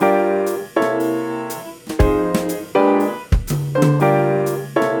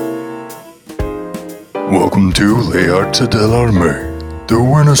Welcome to L'Arte dell'Arme, the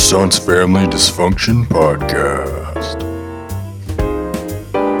Renaissance Family Dysfunction Podcast.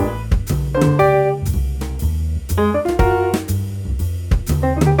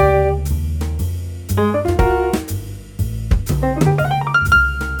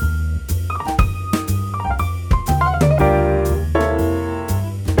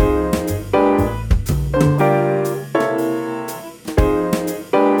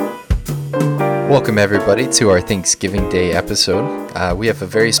 Welcome everybody to our Thanksgiving Day episode. We have a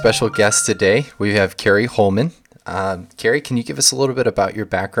very special guest today. We have Kari Holman. Kari, can you give us a little bit about your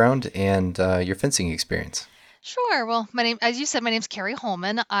background and your fencing experience? Sure. Well, as you said, my name's Kari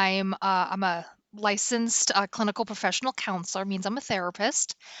Holman. I'm a licensed clinical professional counselor, means I'm a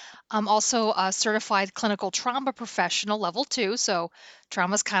therapist. I'm also a certified clinical trauma professional, level 2, so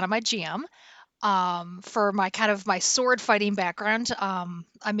trauma's kind of my jam. For my sword fighting background,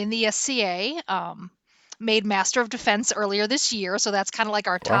 I'm in the SCA, made Master of Defense earlier this year, so that's kind of like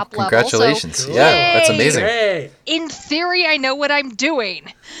our top level. Congratulations. So, yeah, that's amazing. Great. In theory, I know what I'm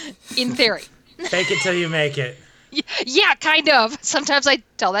doing. In theory. Fake it till you make it. Yeah, kind of. Sometimes I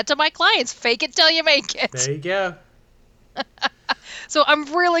tell that to my clients. Fake it till you make it. There you go. So I'm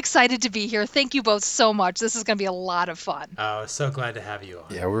real excited to be here. Thank you both so much. This is going to be a lot of fun. Oh, so glad to have you on.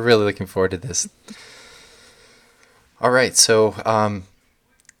 Yeah, we're really looking forward to this. All right, so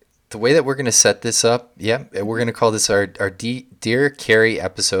the way that we're going to set this up, we're going to call this our Dear Kari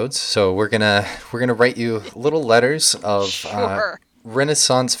episodes. So we're gonna write you little letters of Sure.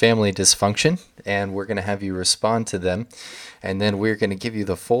 Renaissance family dysfunction, and we're going to have you respond to them, and then we're going to give you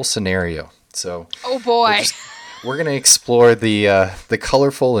the full scenario. So Oh boy. we're going to explore the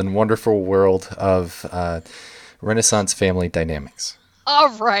colorful and wonderful world of Renaissance family dynamics. All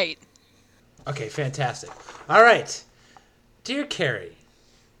right. Okay, fantastic. All right. Dear Kari,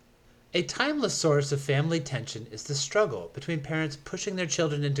 a timeless source of family tension is the struggle between parents pushing their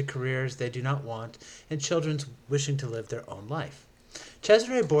children into careers they do not want and children wishing to live their own life.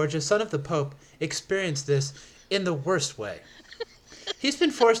 Cesare Borgia, son of the Pope, experienced this in the worst way. He's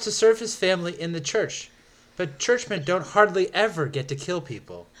been forced to serve his family in the church, but churchmen don't hardly ever get to kill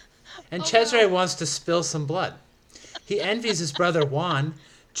people. And Cesare wants to spill some blood. He envies his brother Juan,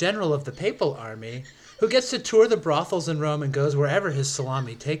 general of the papal army, who gets to tour the brothels in Rome and goes wherever his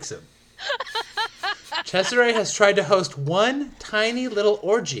salami takes him. Cesare has tried to host one tiny little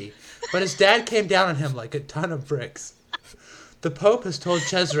orgy, but his dad came down on him like a ton of bricks. The Pope has told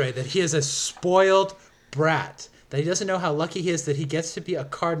Cesare that he is a spoiled brat, that he doesn't know how lucky he is that he gets to be a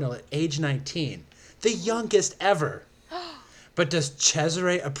cardinal at age 19, the youngest ever. But does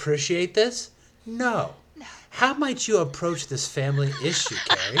Cesare appreciate this? No. How might you approach this family issue,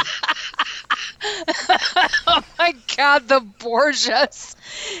 Kari? Oh my God, the Borgias.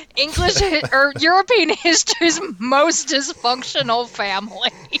 English or European history's most dysfunctional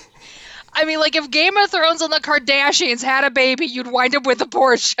family. I mean, like if Game of Thrones and the Kardashians had a baby, you'd wind up with the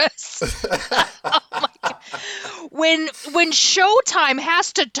Borgias. Oh my God. When Showtime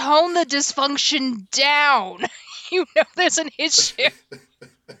has to tone the dysfunction down, you know there's an issue.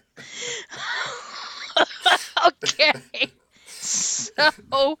 Okay.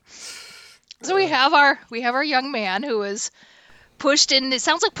 So we have our young man who is pushed in. It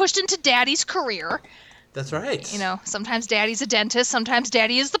sounds like pushed into daddy's career. That's right. You know, sometimes daddy's a dentist, sometimes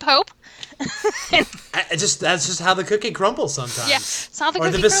daddy is the Pope. That's just how the cookie crumbles sometimes. Yeah, it's how the or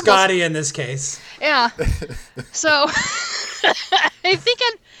the cookie biscotti crumbles. in this case. Yeah. So I'm thinking,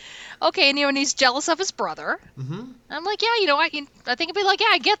 okay, and he's jealous of his brother. Mm-hmm. I'm like, yeah, I think it'd be like,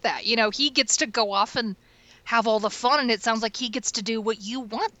 yeah, I get that. He gets to go off and have all the fun, and it sounds like he gets to do what you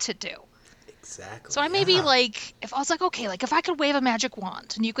want to do. Exactly. So I may be like, if I was like, okay, like if I could wave a magic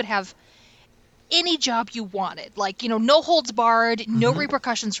wand and you could have any job you wanted, like, no holds barred, no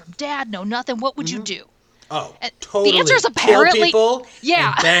repercussions from dad, no nothing, what would you do? Oh, And totally. The answer is apparently, kill people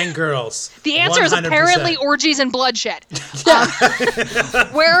yeah. and bang girls. The answer is 100%. apparently orgies and bloodshed.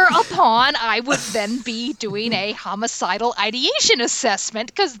 Whereupon I would then be doing a homicidal ideation assessment,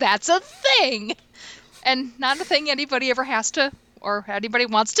 because that's a thing. And not a thing anybody ever has to or anybody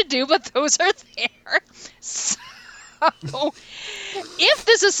wants to do, but those are there. So if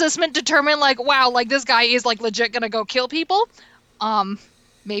this assessment determined like, wow, like this guy is like legit gonna go kill people,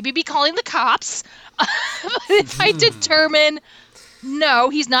 maybe be calling the cops. But if I determine no,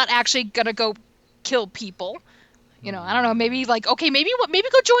 he's not actually gonna go kill people, I don't know, maybe like, okay, maybe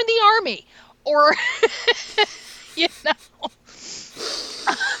go join the army, or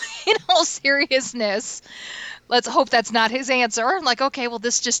in all seriousness, let's hope that's not his answer. Like, okay, well,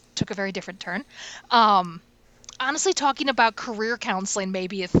 this just took a very different turn. honestly, talking about career counseling may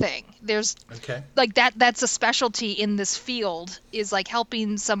be a thing. There's Okay. like that's a specialty in this field, is like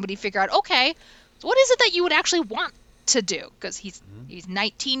helping somebody figure out, okay, so what is it that you would actually want to do? Because he's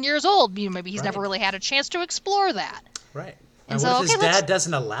 19 years old. Maybe he's never Right. really had a chance to explore that. Right. And And what so, if his okay, dad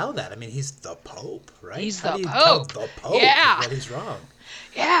doesn't allow that? I mean, he's the Pope, right? He's How the do you tell Pope. the Pope Yeah. that he's wrong?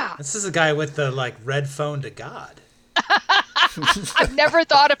 Yeah. This is a guy with the like red phone to God. I've never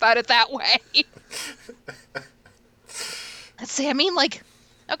thought about it that way. Let's see. I mean, like,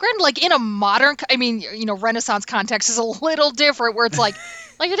 now, granted, like in a modern, Renaissance context is a little different, where it's like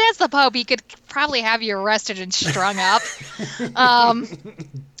your dad's the Pope, he could probably have you arrested and strung up.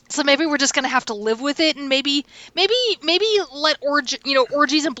 So maybe we're just gonna have to live with it, and maybe let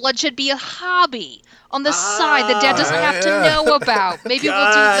orgies and bloodshed be a hobby on the side that dad doesn't have to know about. Maybe we'll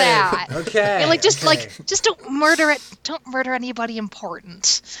do that. Okay. Just don't murder anybody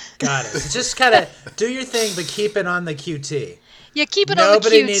important. Got it. So just kind of do your thing, but keep it on the QT. Yeah, keep it on the QT.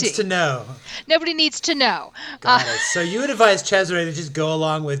 Nobody needs to know. Nobody needs to know. Got it. So you would advise Cesare to just go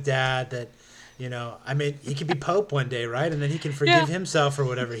along with dad, that, I mean, he could be Pope one day, right? And then he can forgive himself for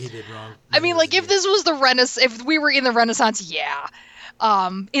whatever he did wrong. I mean, like, if this was the Renaissance, if we were in the Renaissance, yeah.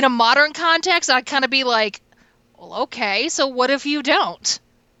 In a modern context, I'd kind of be like, well, okay, so what if you don't?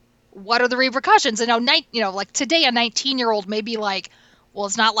 What are the repercussions? And like today, a 19-year-old may be like, well,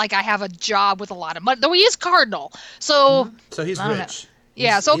 it's not like I have a job with a lot of money, though he is cardinal. So, So he's I don't know. rich.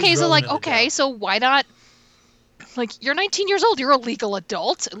 Yeah, so okay, so like, rolling in the okay, dough. so why not? Like, you're 19 years old, you're a legal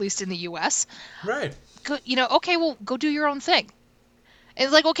adult, at least in the U.S. Right. Okay, well, go do your own thing. And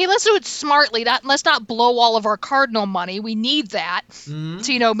it's like, okay, let's do it smartly. Let's not blow all of our cardinal money. We need that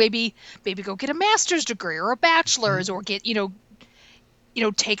to, maybe go get a master's degree or a bachelor's, or get,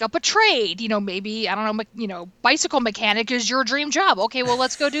 take up a trade. Maybe, I don't know, bicycle mechanic is your dream job. Okay, well,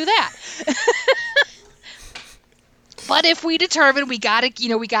 let's go do that. But if we determine we gotta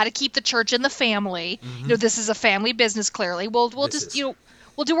keep the church in the family, this is a family business. Clearly, we'll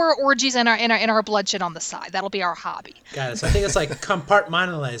do our orgies and our bloodshed on the side. That'll be our hobby. Got it. So I think it's like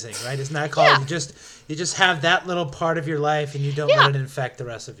compartmentalizing, right? Isn't that called? Yeah. You just have that little part of your life, and you don't let it infect the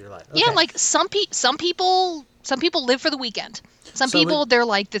rest of your life. Okay. Yeah, like some people live for the weekend. Some people they're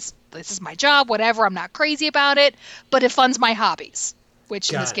like, this is my job, whatever. I'm not crazy about it, but it funds my hobbies,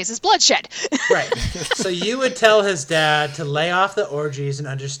 which in this case is bloodshed. Right. So you would tell his dad to lay off the orgies and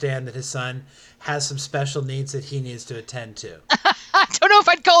understand that his son has some special needs that he needs to attend to. I don't know if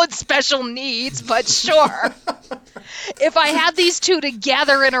I'd call it special needs, but sure. If I had these two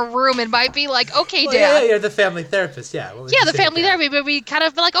together in a room, it might be like, okay, Well, Dad. yeah, you're the family therapist. Yeah. What would Yeah, you the say to family Dad? therapy, but we kind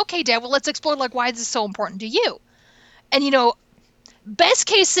of be like, okay, Dad, well, let's explore, like, why is this so important to you? And, best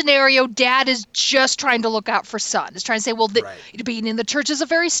case scenario, Dad is just trying to look out for son. Is trying to say, well, being in the church is a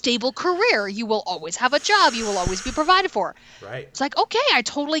very stable career. You will always have a job. You will always be provided for. Right. It's like, okay, I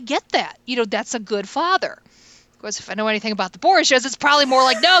totally get that. That's a good father. Of course, if I know anything about the Borgias, it's probably more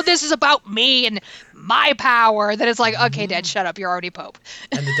like, no, this is about me and my power. Then it's like, okay, Dad, shut up. You're already Pope.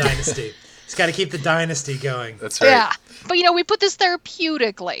 And the dynasty. He's got to keep the dynasty going. That's right. Yeah. But, we put this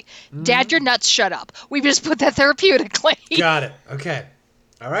therapeutically. Dad, you're nuts. Shut up. We just put that therapeutically. Got it. Okay.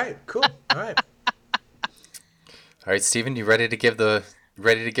 All right. Cool. All right. All right, Stephen, you ready to give the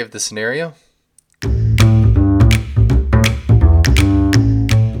scenario?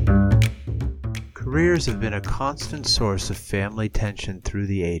 Careers have been a constant source of family tension through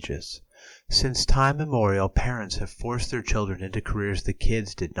the ages. Since time immemorial, parents have forced their children into careers the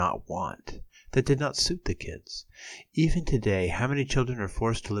kids did not want, that did not suit the kids. Even today, how many children are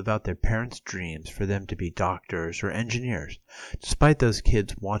forced to live out their parents' dreams for them to be doctors or engineers, despite those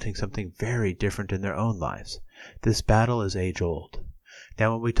kids wanting something very different in their own lives? This battle is age-old.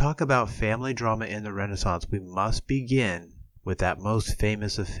 Now, when we talk about family drama in the Renaissance, we must begin with that most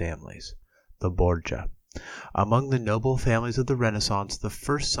famous of families, the Borgia. Among the noble families of the Renaissance, the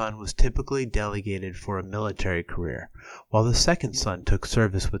first son was typically delegated for a military career, while the second son took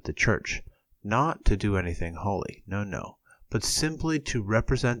service with the church, not to do anything holy, no, but simply to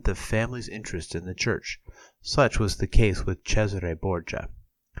represent the family's interest in the church. Such was the case with Cesare Borgia.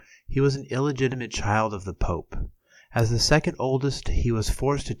 He was an illegitimate child of the Pope. As the second oldest, he was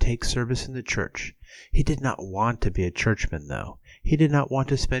forced to take service in the church. He did not want to be a churchman, though. He did not want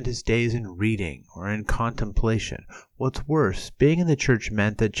to spend his days in reading or in contemplation. What's worse, being in the church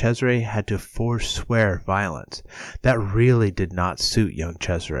meant that Cesare had to forswear violence. That really did not suit young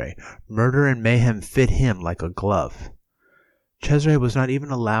Cesare. Murder and mayhem fit him like a glove. Cesare was not even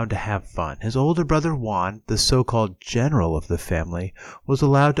allowed to have fun. His older brother Juan, the so-called general of the family, was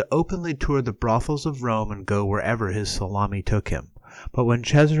allowed to openly tour the brothels of Rome and go wherever his salami took him. But when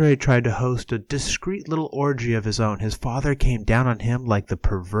Cesare tried to host a discreet little orgy of his own, his father came down on him like the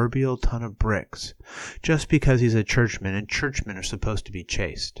proverbial ton of bricks, just because he's a churchman, and churchmen are supposed to be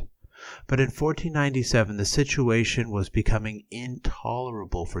chaste. But in 1497 the situation was becoming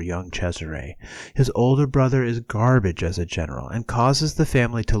intolerable for young Cesare. His older brother is garbage as a general, and causes the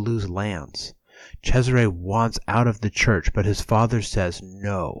family to lose lands. Cesare wants out of the church, but his father says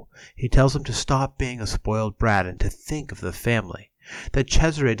no. He tells him to stop being a spoiled brat and to think of the family, that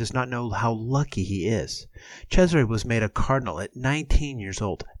Cesare does not know how lucky he is. Cesare was made a cardinal at 19 years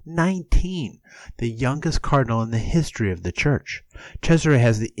old. 19! The youngest cardinal in the history of the church. Cesare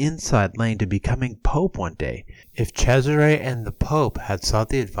has the inside lane to becoming pope one day. If Cesare and the pope had sought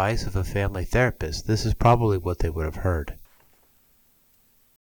the advice of a family therapist, this is probably what they would have heard.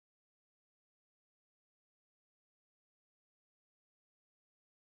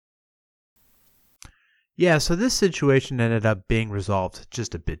 Yeah, so this situation ended up being resolved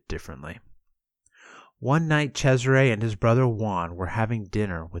just a bit differently. One night, Cesare and his brother Juan were having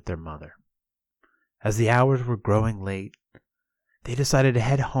dinner with their mother. As the hours were growing late, they decided to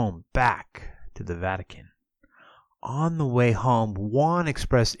head home, back to the Vatican. On the way home, Juan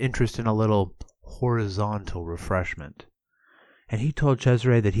expressed interest in a little horizontal refreshment, and he told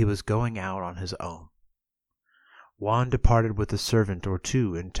Cesare that he was going out on his own. Juan departed with a servant or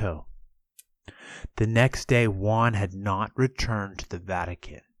two in tow. The next day, Juan had not returned to the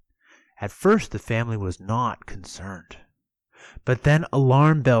Vatican. At first, the family was not concerned. But then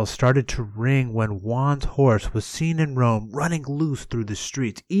alarm bells started to ring when Juan's horse was seen in Rome running loose through the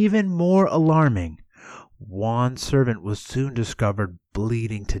streets. Even more alarming, Juan's servant was soon discovered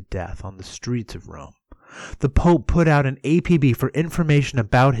bleeding to death on the streets of Rome. The Pope put out an APB for information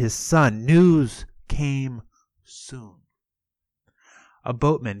about his son. News came soon. A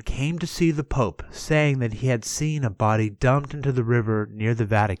boatman came to see the Pope, saying that he had seen a body dumped into the river near the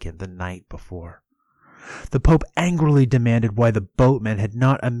Vatican the night before. The Pope angrily demanded why the boatman had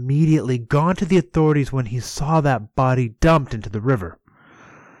not immediately gone to the authorities when he saw that body dumped into the river.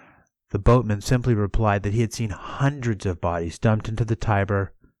 The boatman simply replied that he had seen hundreds of bodies dumped into the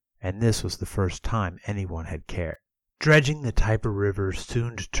Tiber, and this was the first time anyone had cared. Dredging the Tiber River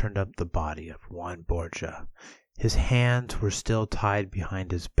soon turned up the body of Juan Borgia. His hands were still tied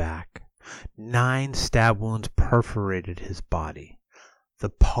behind his back. 9 stab wounds perforated his body. The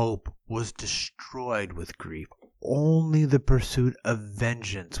Pope was destroyed with grief. Only the pursuit of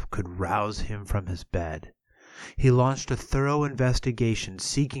vengeance could rouse him from his bed. He launched a thorough investigation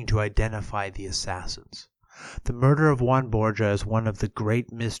seeking to identify the assassins. The murder of Juan Borgia is one of the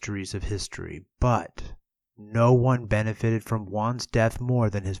great mysteries of history, but no one benefited from Juan's death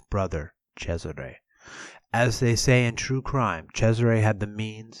more than his brother, Cesare. As they say in true crime, Cesare had the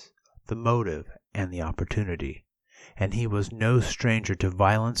means, the motive, and the opportunity, and he was no stranger to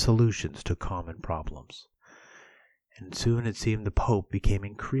violent solutions to common problems. And soon it seemed the Pope became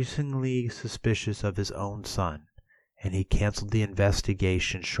increasingly suspicious of his own son, and he canceled the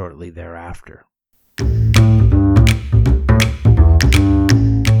investigation shortly thereafter.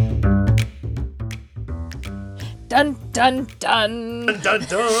 Dun, dun, dun. Dun, dun,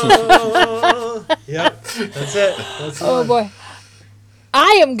 dun. Yep, that's it. That's the Oh, one. boy.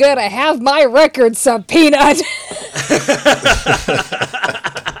 I am going to have my record subpoenaed.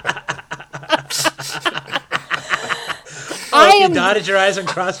 You dotted your I's and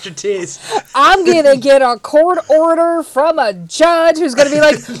crossed your T's. I'm going to get a court order from a judge who's going to be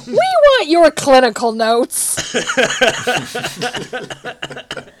like, we want your clinical notes.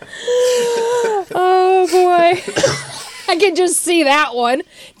 Oh, boy. I can just see that one.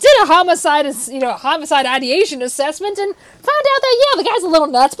 Did a homicide ideation assessment and found out that, yeah, the guy's a little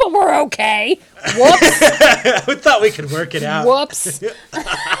nuts, but we're okay. Whoops. We thought we could work it out. Whoops.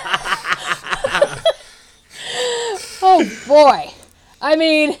 Oh, boy. I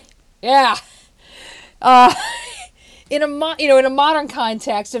mean, yeah. In a modern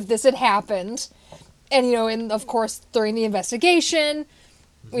context, if this had happened, and, of course, during the investigation,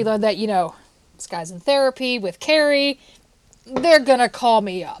 we learned that, this guy's in therapy with Kari. They're going to call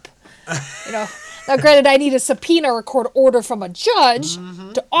me up. Now, granted, I need a subpoena or court order from a judge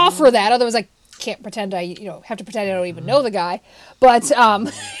to offer that. Otherwise, I can't pretend have to pretend I don't even know the guy. But,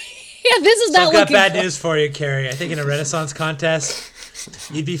 yeah, this is not I've got looking bad news for you, Kari. I think in a Renaissance contest,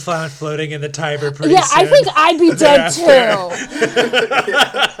 you'd be found floating in the Tiber pretty soon. I think I'd be dead too.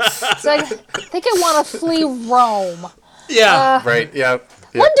 So I think I want to flee Rome. Yeah. Right, yeah.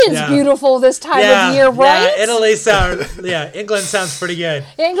 London's beautiful this time of year, right? Yeah, England sounds pretty good.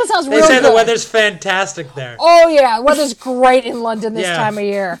 Yeah, England sounds real They say good. the weather's fantastic there. Oh, yeah, weather's great in London this time of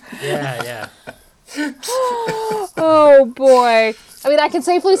year. Yeah. Oh, boy. I mean, I can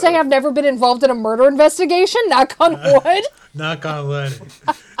safely say I've never been involved in a murder investigation. Knock on wood. Knock on wood.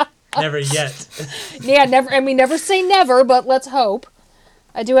 Never yet. Yeah, never. I mean, never say never, but let's hope.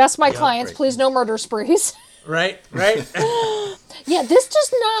 I do ask my clients, right. please no murder sprees. Right? Yeah, this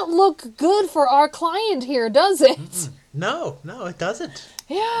does not look good for our client here, does it? No, it doesn't.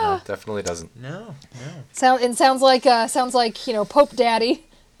 Yeah. No, definitely doesn't. No. Sounds like Pope Daddy.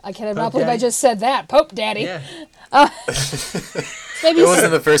 I cannot believe I Daddy. just said that. Pope Daddy. Yeah. Maybe It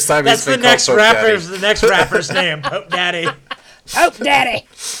wasn't the first time That's he's the been called Pope Daddy. the next rapper's name, Pope Daddy. Pope Daddy.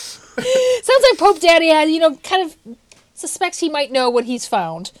 Sounds like Pope Daddy had, kind of suspects he might know what he's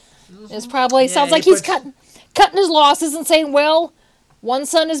found. It's probably sounds like he's cutting his losses and saying, well, one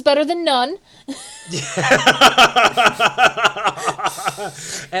son is better than none.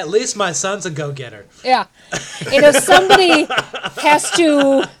 At least my son's a go-getter. Yeah. Somebody has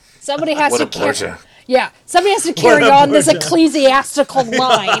to What a Borgia. somebody has to carry What a on this Borgia. ecclesiastical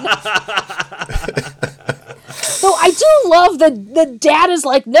line. Though I do love the dad is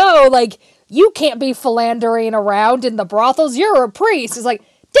like, no, like, you can't be philandering around in the brothels. You're a priest. It's like,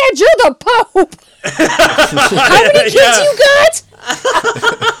 Dad, you're the Pope. How many kids you got?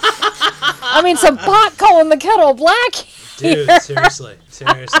 I mean, some pot calling the kettle black here. Dude, seriously.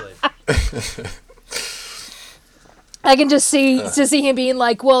 I can just see him being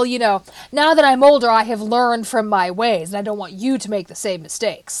like, well, now that I'm older, I have learned from my ways, and I don't want you to make the same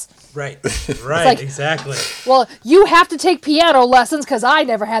mistakes. Right, like- exactly. Well, you have to take piano lessons because I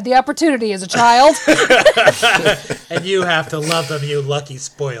never had the opportunity as a child. And you have to love them, you lucky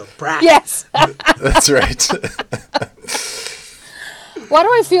spoiled brat. Yes. That's right. Why do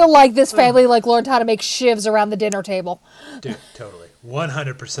I feel like this family learned how to make shivs around the dinner table? Dude, totally.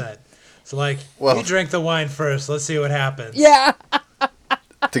 100%. So, Well- you drink the wine first. Let's see what happens. Yeah.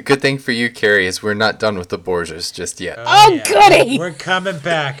 The good thing for you, Carrie, is we're not done with the Borgias just yet. Oh, goody. We're coming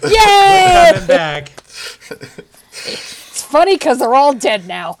back. Yay! We're coming back. It's funny because they're all dead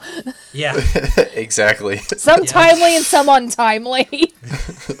now. Yeah. Exactly. Some timely and some untimely.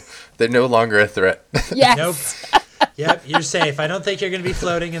 They're no longer a threat. Yes. Nope. Yep, you're safe. I don't think you're going to be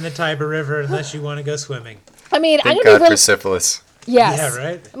floating in the Tiber River unless you want to go swimming. I mean, Thank I'm God gonna for be syphilis. yes. Yeah,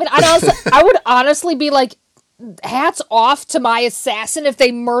 right? I mean, I would honestly be like, hats off to my assassin if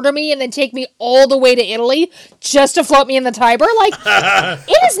they murder me and then take me all the way to Italy just to float me in the Tiber. Like,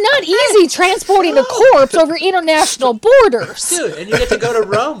 it is not easy transporting a corpse over international borders. Dude, and you get to go to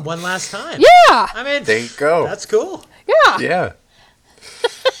Rome one last time. Yeah. I mean, There you go. that's cool. Yeah. Yeah.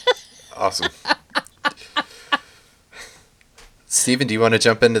 Awesome. Steven, do you want to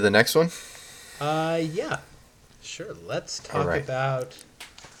jump into the next one? Yeah. Sure. Let's talk right. about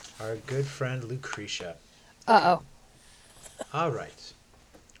our good friend Lucrezia. Uh-oh. All right.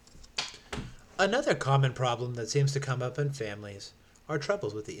 Another common problem that seems to come up in families are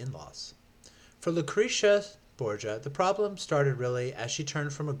troubles with the in-laws. For Lucrezia Borgia, the problem started really as she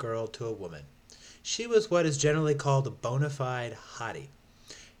turned from a girl to a woman. She was what is generally called a bona fide hottie.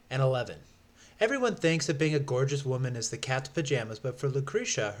 And 11. Everyone thinks that being a gorgeous woman is the cat's pajamas, but for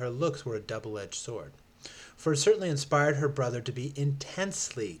Lucrezia, her looks were a double-edged sword. For it certainly inspired her brother to be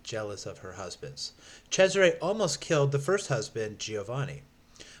intensely jealous of her husbands. Cesare almost killed the first husband, Giovanni.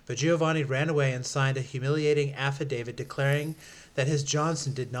 But Giovanni ran away and signed a humiliating affidavit declaring that his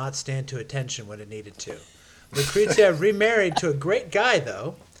Johnson did not stand to attention when it needed to. Lucrezia remarried to a great guy,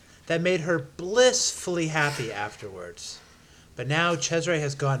 though, that made her blissfully happy afterwards. But now Cesare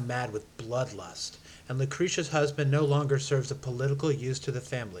has gone mad with bloodlust, and Lucrezia's husband no longer serves a political use to the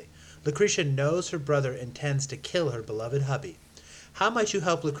family. Lucrezia knows her brother intends to kill her beloved hubby. How might you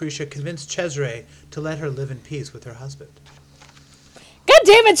help Lucrezia convince Cesare to let her live in peace with her husband? God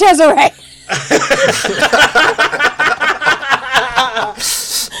damn it, Cesare!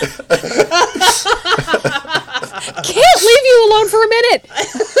 Can't leave you alone for a minute.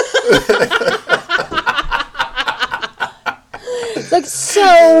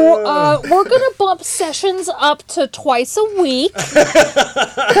 We're gonna bump sessions up to twice a week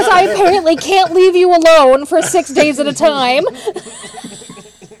because I apparently can't leave you alone for 6 days at a time.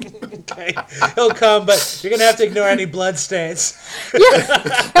 Okay, he'll come, but you're gonna have to ignore any blood stains.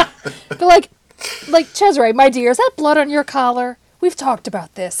 Yeah. But like Cesare, my dear, is that blood on your collar? We've talked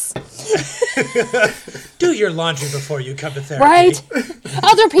about this. Do your laundry before you come to therapy. Right?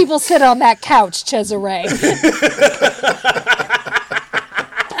 Other people sit on that couch, Cesare.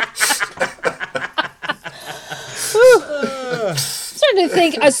 Starting to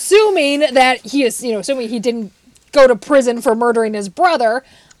think, assuming he didn't go to prison for murdering his brother,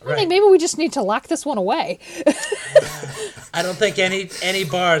 I think maybe we just need to lock this one away. I don't think any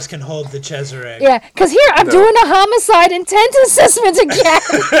bars can hold the Cesare. Yeah, because here I'm doing a homicide intent assessment again.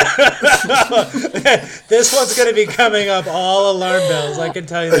 This one's going to be coming up all alarm bells, I can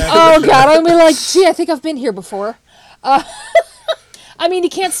tell you that. Oh, God. I'm going to be like, gee, I think I've been here before. I mean, you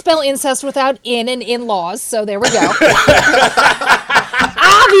can't spell incest without in and in-laws, so there we go.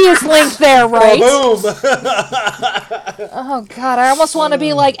 Obvious link there, right? Boom! Oh, God. I almost want to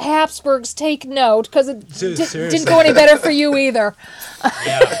be like, Habsburgs, take note, because it Seriously. didn't go any better for you either.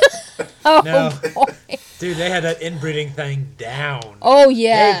 Yeah. Oh, No. boy. Dude, they had that inbreeding thing down. Oh, They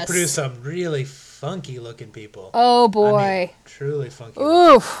yes. produced some really funky-looking people. Oh, I boy. mean, truly funky.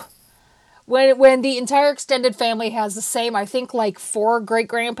 Oof. When the entire extended family has the same, I think, like 4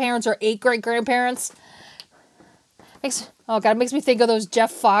 great-grandparents or 8 great-grandparents. It makes me think of those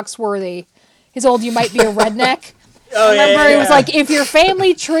Jeff Foxworthy. His old You Might Be a Redneck. Oh, yeah, Remember, yeah, he was like, if your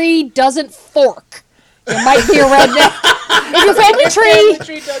family tree doesn't fork, you might be a redneck. If your family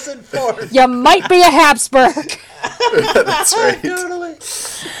tree doesn't fork. you might be a Habsburg. That's right. Totally.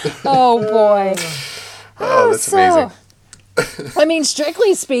 Oh, boy. Oh, that's amazing. I mean,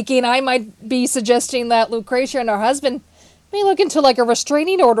 strictly speaking, I might be suggesting that Lucrezia and her husband may look into like a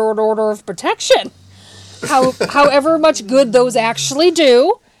restraining order of protection. However much good those actually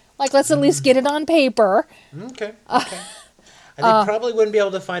do. Like, let's at least get it on paper. Okay. They probably wouldn't be able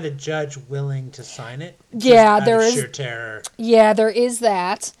to find a judge willing to sign it. Yeah, just out there of is. sheer terror. Yeah, there is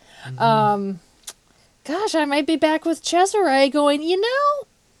that. Gosh, I might be back with Cesare going,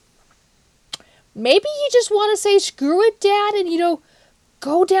 maybe you just want to say, screw it, Dad, and,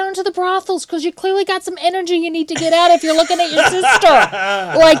 go down to the brothels because you clearly got some energy you need to get out if you're looking at your sister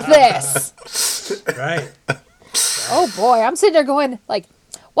like this. Right. Oh, boy, I'm sitting there going, like,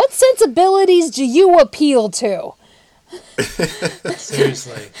 what sensibilities do you appeal to?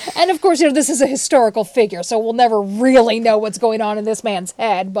 Seriously. And, of course, this is a historical figure, so we'll never really know what's going on in this man's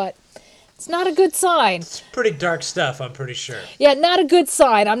head, but it's not a good sign. It's pretty dark stuff, I'm pretty sure. Yeah, not a good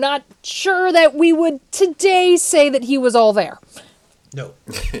sign. I'm not sure that we would today say that he was all there. No.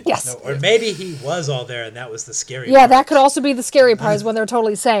 Yes. No. Or maybe he was all there and that was the scary Yeah, part. that could also be the scary part is when they're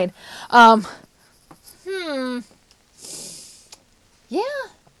totally sane. Yeah.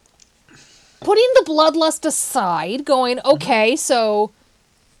 Putting the bloodlust aside, going, okay, so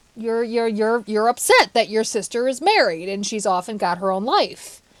you're upset that your sister is married and she's often got her own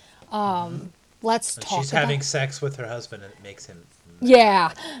life. Let's talk She's about... having sex with her husband and it makes him...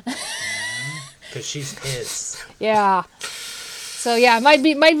 Yeah. Because she's his. Yeah. So yeah, it might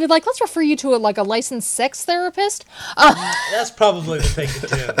be like, let's refer you to a licensed sex therapist. That's probably the thing to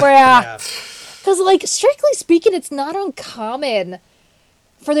do. Yeah. Because, like, strictly speaking, it's not uncommon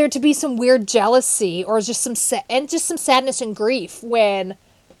for there to be some weird jealousy or just some sadness and grief when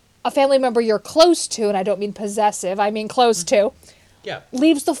a family member you're close to, and I don't mean possessive, I mean close to,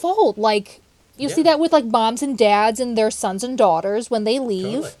 leaves the fold. Like, you see that with, like, moms and dads and their sons and daughters when they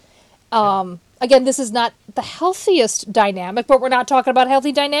leave. Totally. Again, this is not the healthiest dynamic, but we're not talking about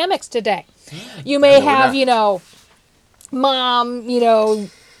healthy dynamics today. You may have, mom,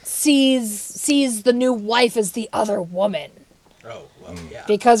 sees the new wife as the other woman. Oh, well, yeah.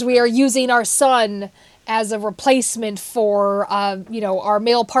 Because we are using our son as a replacement for, our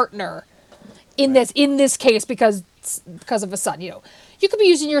male partner. In this case, because of a son, you could be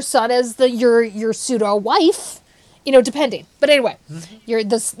using your son as your pseudo wife. Depending. But anyway,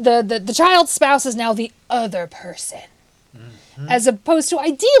 the child's spouse is now the other person. As opposed to,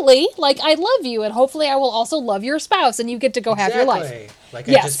 ideally, like, I love you, and hopefully I will also love your spouse, and you get to go have your life. Like,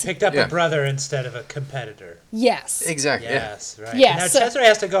 I just picked up a brother instead of a competitor. Yes. Exactly. Yes, right. Yes. Now, Cesare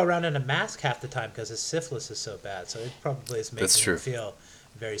has to go around in a mask half the time because his syphilis is so bad, so it probably is making him feel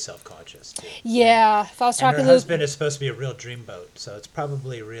very self-conscious, too. Yeah. If I was talking and her husband is supposed to be a real dreamboat, so it's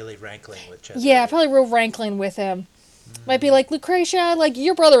probably really rankling with Cesare. Yeah, probably real rankling with him. Might be like, Lucrezia, like,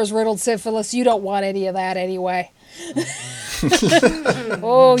 your brother is riddled syphilis. You don't want any of that anyway.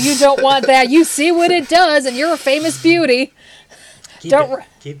 Oh, you don't want that. You see what it does, and you're a famous beauty. Keep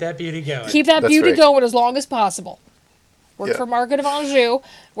that beauty going. Keep that beauty going as long as possible. Work for Margaret of Anjou.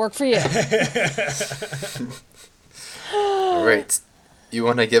 Work for you. All right. You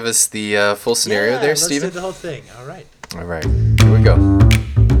want to give us the full scenario there, Stephen? Let's do the whole thing. All right. All right. Here we go.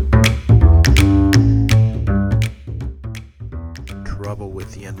 Trouble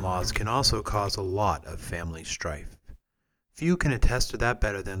with the in-laws can also cause a lot of family strife. Few can attest to that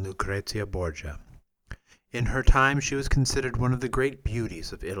better than Lucrezia Borgia. In her time, she was considered one of the great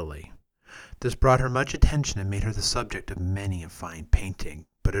beauties of Italy. This brought her much attention and made her the subject of many a fine painting,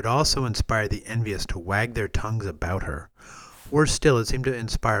 but it also inspired the envious to wag their tongues about her. Worse still, it seemed to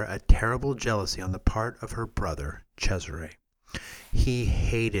inspire a terrible jealousy on the part of her brother, Cesare. He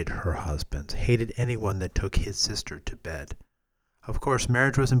hated her husbands, hated anyone that took his sister to bed. Of course,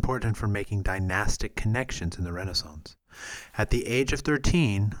 marriage was important for making dynastic connections in the Renaissance. At the age of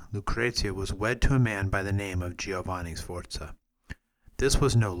 13, Lucrezia was wed to a man by the name of Giovanni Sforza. This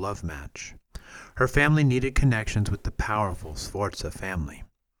was no love match. Her family needed connections with the powerful Sforza family.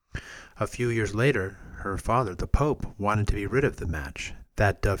 A few years later, her father, the Pope, wanted to be rid of the match.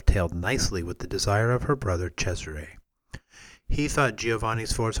 That dovetailed nicely with the desire of her brother Cesare. He thought Giovanni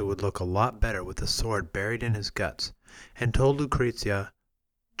Sforza would look a lot better with a sword buried in his guts, and told Lucrezia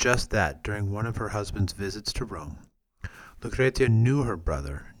just that during one of her husband's visits to Rome. Lucrezia knew her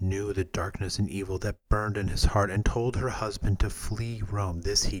brother, knew the darkness and evil that burned in his heart, and told her husband to flee Rome.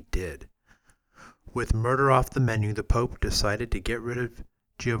 This he did. With murder off the menu, the Pope decided to get rid of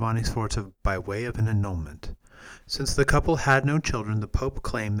Giovanni Sforza by way of an annulment. Since the couple had no children, the Pope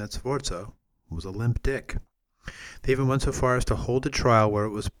claimed that Sforza was a limp dick. They even went so far as to hold a trial where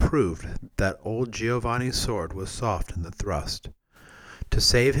it was proved that old Giovanni's sword was soft in the thrust. To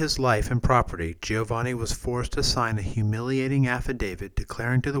save his life and property, Giovanni was forced to sign a humiliating affidavit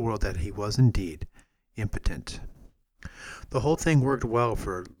declaring to the world that he was indeed impotent. The whole thing worked well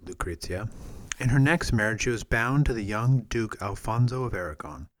for Lucrezia. In her next marriage, she was bound to the young Duke Alphonso of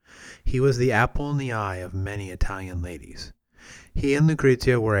Aragon. He was the apple in the eye of many Italian ladies. He and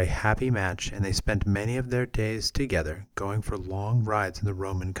Lucrezia were a happy match, and they spent many of their days together, going for long rides in the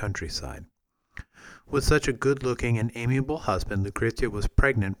Roman countryside. With such a good-looking and amiable husband, Lucrezia was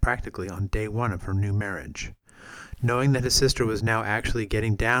pregnant practically on day one of her new marriage. Knowing that his sister was now actually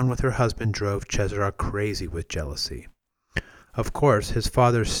getting down with her husband drove Cesare crazy with jealousy. Of course, his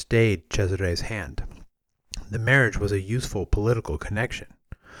father stayed Cesare's hand. The marriage was a useful political connection.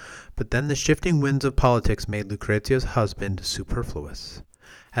 But then the shifting winds of politics made Lucrezia's husband superfluous.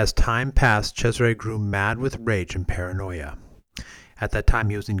 As time passed, Cesare grew mad with rage and paranoia. At that time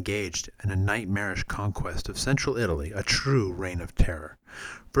he was engaged in a nightmarish conquest of central Italy, a true reign of terror.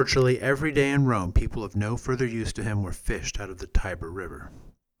 Virtually every day in Rome, people of no further use to him were fished out of the Tiber River.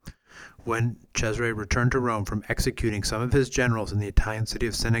 When Cesare returned to Rome from executing some of his generals in the Italian city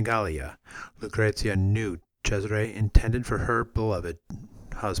of Senigallia, Lucrezia knew Cesare intended for her beloved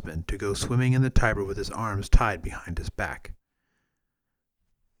husband to go swimming in the Tiber with his arms tied behind his back.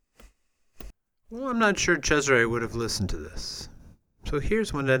 Well, I'm not sure Cesare would have listened to this. So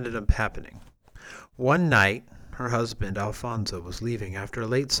here's what ended up happening. One night, her husband, Alphonso, was leaving after a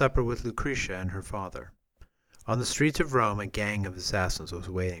late supper with Lucrezia and her father. On the streets of Rome, a gang of assassins was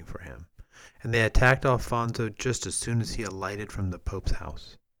waiting for him, and they attacked Alphonso just as soon as he alighted from the Pope's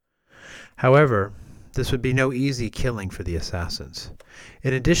house. However, this would be no easy killing for the assassins.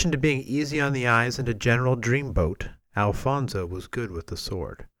 In addition to being easy on the eyes and a general dreamboat, Alphonso was good with the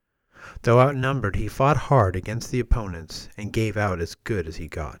sword. Though outnumbered, he fought hard against the opponents and gave out as good as he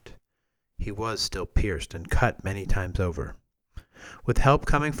got. He was still pierced and cut many times over. With help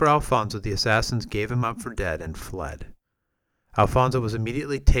coming for Alphonso, the assassins gave him up for dead and fled. Alphonso was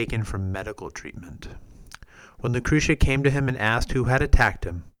immediately taken for medical treatment. When Lucrezia came to him and asked who had attacked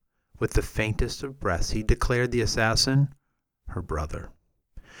him, with the faintest of breaths he declared the assassin her brother.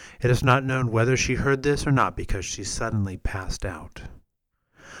 It is not known whether she heard this or not because she suddenly passed out.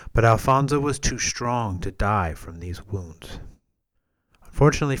 But Alphonso was too strong to die from these wounds.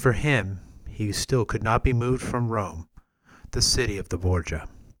 Unfortunately for him, he still could not be moved from Rome, the city of the Borgia.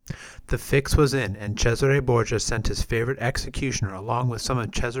 The fix was in, and Cesare Borgia sent his favorite executioner along with some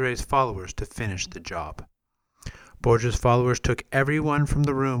of Cesare's followers to finish the job. Borgia's followers took everyone from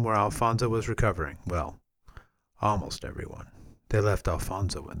the room where Alphonso was recovering. Well, almost everyone. They left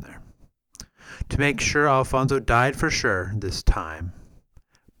Alphonso in there. To make sure Alphonso died for sure this time,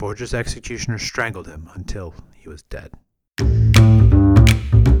 Borgia's executioner strangled him until he was dead.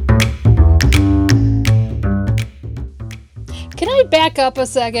 Can I back up a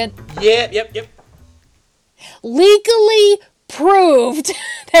second? Yep. Legally proved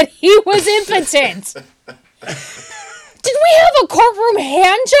that he was impotent. Did we have a courtroom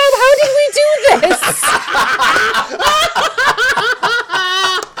hand job? How did we do this?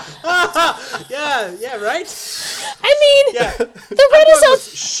 Yeah, right? I mean, Yeah. the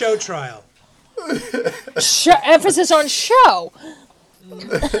Renaissance... Show trial. Emphasis on show.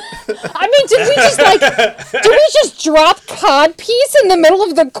 I mean, did we just drop codpiece in the middle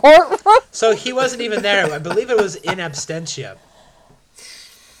of the courtroom? So he wasn't even there. I believe it was in absentia.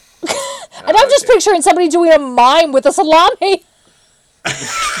 And I'm just picturing somebody doing a mime with a salami.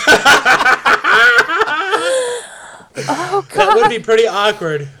 Oh, God. That would be pretty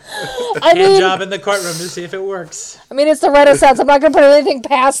awkward. Hand job in the courtroom to see if it works. I mean, it's the Renaissance. I'm not going to put anything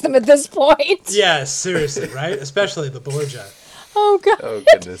past them at this point. Yeah, seriously, right? Especially the Borgia. Oh God. Oh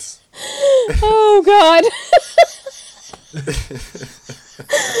goodness. Oh God.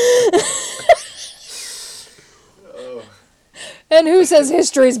 And who says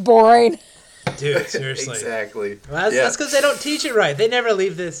history's boring? Dude, seriously. Exactly. Well, that's because they don't teach it right. They never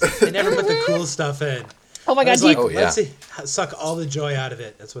leave this. They never put the cool stuff in. Oh my God. It's like, Oh, yeah. let's see, suck all the joy out of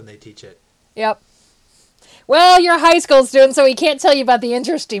it. That's when they teach it. Yep. Well, you're a high school student, so he can't tell you about the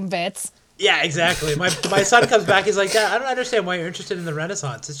interesting bits. Yeah, exactly. My son comes back. He's like, Dad, I don't understand why you're interested in the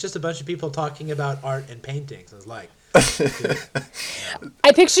Renaissance. It's just a bunch of people talking about art and paintings. I was like,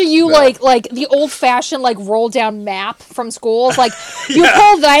 I picture you like the old-fashioned like roll-down map from schools. Like you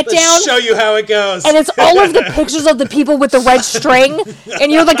pull that let's down, show you how it goes. and it's all of the pictures of the people with the red string,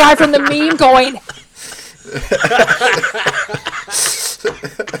 and you're the guy from the meme going.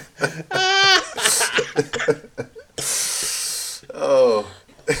 Oh.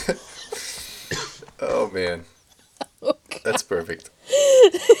 Oh man. That's perfect.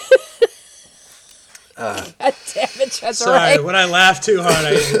 God damn it, Cesare. Sorry, when I laugh too hard,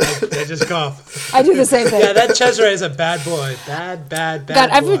 I just cough. I do the same thing. Yeah, that Cesare is a bad boy. Bad God,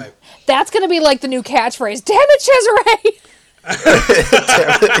 boy. that's gonna be like the new catchphrase. Damn it, Cesare.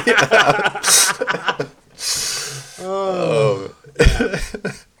 Oh.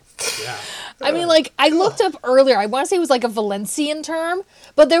 Yeah. I mean, like, I looked up earlier. I want to say it was like a Valencian term,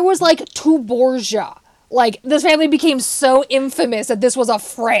 but there was like to Borgia. Like, this family became so infamous that this was a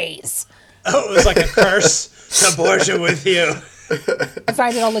phrase. Oh, it was like a curse to Borgia with you. I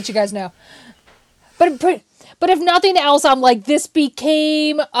find it, I'll let you guys know. But if nothing else, I'm like, this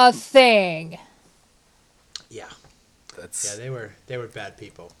became a thing. Yeah. That's Yeah, they were bad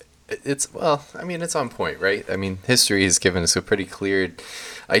people. it's well, I mean it's on point, right? I mean, history has given us a pretty clear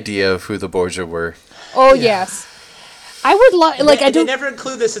idea of who the Borgia were. Oh, yes. I would They never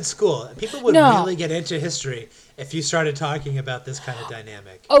include this in school. People would No. really get into history if you started talking about this kind of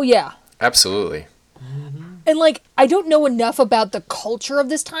dynamic. Oh, yeah. Absolutely. And, like, I don't know enough about the culture of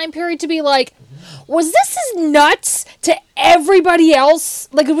this time period to be like, was this as nuts to everybody else?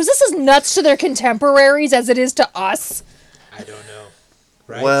 Like, was this as nuts to their contemporaries as it is to us? I don't know.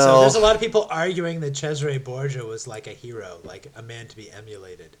 Right? Well- So there's a lot of people arguing that Cesare Borgia was like a hero, like a man to be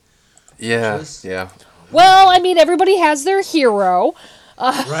emulated. Yeah. Just- Yeah. Well, I mean, everybody has their hero.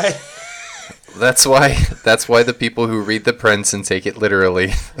 Right? That's why the people who read The Prince and take it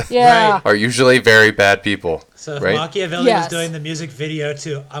literally Yeah. Right. are usually very bad people. So if right? Machiavelli Yes. was doing the music video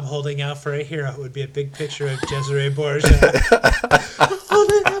to I'm Holding Out for a Hero, it would be a big picture of Cesare Borgia.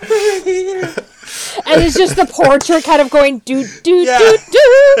 Holding out for a hero. And it's just the portrait kind of going do do Yeah. do do.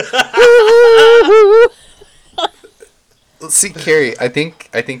 See, Carrie, I think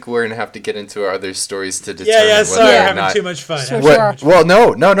we're gonna have to get into our other stories to determine Yeah, whether sorry, or having not. too much fun. Sure, Having sure. Well,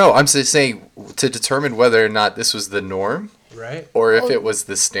 no. I'm just saying to determine whether or not this was the norm Right? or if it was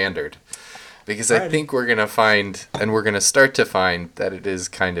the standard. Because I Right. think we're gonna find, and we're gonna start to find that it is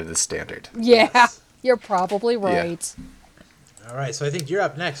kind of the standard. Yeah, you're probably right. All right, so I think you're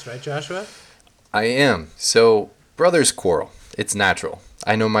up next, right, Joshua? I am. So, brothers quarrel. It's natural.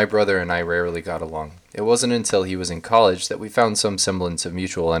 I know my brother and I rarely got along. It wasn't until he was in college that we found some semblance of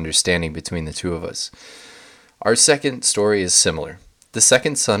mutual understanding between the two of us. Our second story is similar. The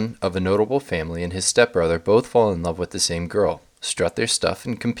second son of a notable family and his stepbrother both fall in love with the same girl, strut their stuff,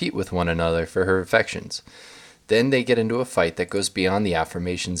 and compete with one another for her affections. Then they get into a fight that goes beyond the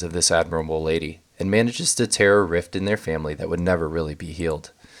affirmations of this admirable lady and manages to tear a rift in their family that would never really be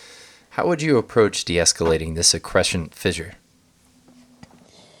healed. How would you approach de-escalating this accrescent fissure?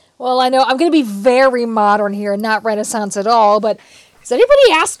 Well, I know I'm going to be very modern here, not Renaissance at all, but has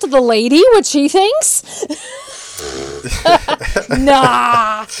anybody asked the lady what she thinks?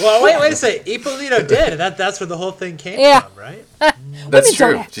 Nah. Well, wait a second. Ippolito did. That's where the whole thing came Yeah. from, right? That's Women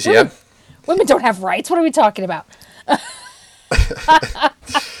don't true. have- Women don't have rights. What are we talking about?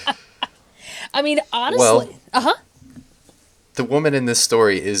 I mean, honestly. Well- The woman in this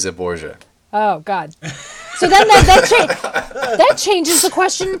story is a Borgia. Oh, God. So then that changes the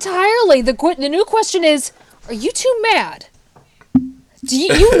question entirely. The new question is, are you too mad? Do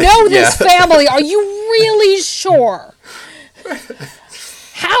you know this Yeah. family? Are you really sure?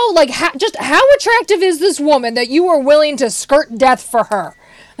 How attractive is this woman that you are willing to skirt death for her?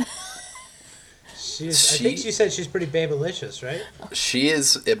 I think she said she's pretty babylicious, right? She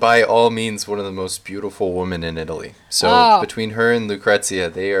is, by all means, one of the most beautiful women in Italy. So Oh. between her and Lucrezia,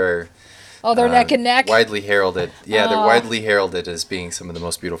 they are Oh, they're neck and neck? widely heralded. Yeah, they're widely heralded as being some of the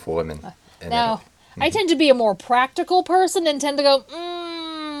most beautiful women in Now, Italy. I tend to be a more practical person and tend to go,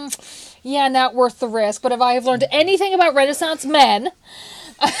 yeah, not worth the risk. But if I have learned anything about Renaissance men,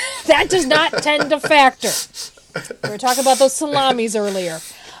 that does not tend to factor. We were talking about those salamis earlier.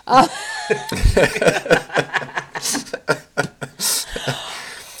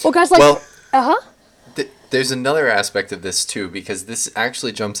 Well, guys, like, Well, uh-huh. there's another aspect of this too, because this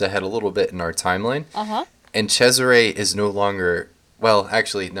actually jumps ahead a little bit in our timeline. Uh-huh. And Cesare is no longer. Well,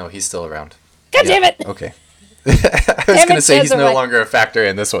 actually, no, he's still around. God damn it! Okay. I was going to say he's no Cesare. longer a factor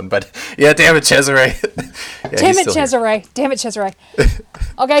in this one, but yeah, damn it, Cesare. Damn it, Cesare. Damn it, Cesare.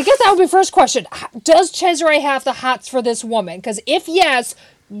 Okay, I guess that would be the first question. Does Cesare have the hots for this woman? Because if yes,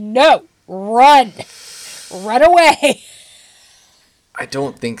 no. Run. Run away. I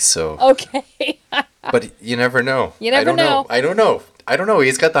don't think so. Okay. But you never know. You never know. I don't know.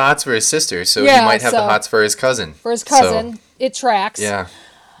 He's got the hots for his sister, so Yeah, he might have the so- hots for his cousin. For his cousin, it tracks. Yeah.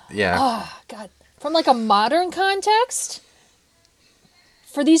 Yeah. Oh, God. From like a modern context,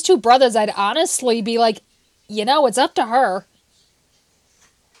 for these two brothers, I'd honestly be like, it's up to her.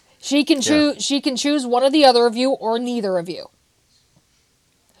 She can choose. Yeah. She can choose one or the other of you, or neither of you.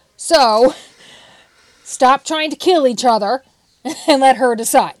 So, stop trying to kill each other, and let her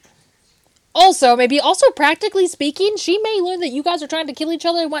decide. Also, practically speaking, she may learn that you guys are trying to kill each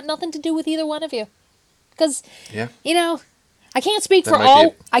other and want nothing to do with either one of you. Because, Yeah. I can't speak That for might all.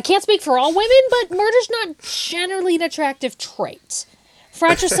 be- I can't speak for all women, but murder's not generally an attractive trait.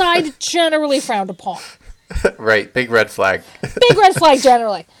 Fratricide generally frowned upon. Right. Big red flag. Big red flag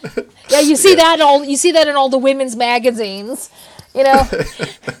generally. Yeah, you see that in all the women's magazines.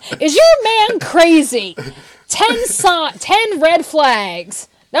 Is your man crazy? 10 red flags.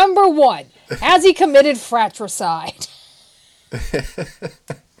 Number 1, has he committed fratricide?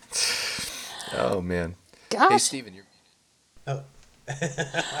 Oh man. Hey Gosh, Steven, you're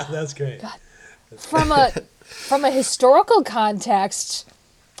That's great. from a historical context,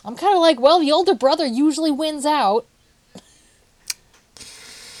 I'm kind of like, well, the older brother usually wins out.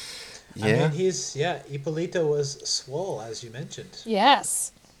 Yeah. I mean, Ippolito was swole, as you mentioned.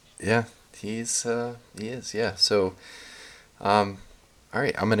 Yes. Yeah. He is, yeah. So all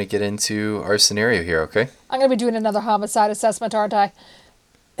right, I'm gonna get into our scenario here, okay? I'm going to be doing another homicide assessment, aren't I?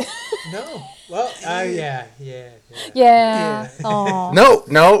 No. Well, yeah. Yeah. Aw.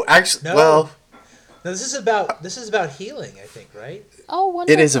 No, actually, No. well, No, this is about healing, I think, right? Oh,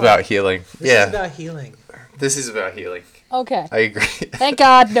 wonderful. it is about healing. This Yeah, is about healing. this is about healing. Okay. I agree. Thank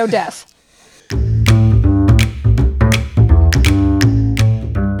God, no death.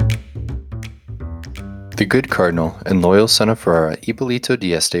 The good cardinal and loyal son of Ferrara, Ippolito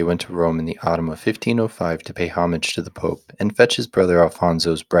d'Este, went to Rome in the autumn of 1505 to pay homage to the Pope and fetch his brother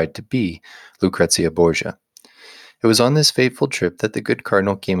Alphonso's bride-to-be, Lucrezia Borgia. It was on this fateful trip that the good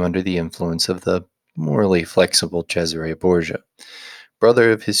cardinal came under the influence of the morally flexible Cesare Borgia,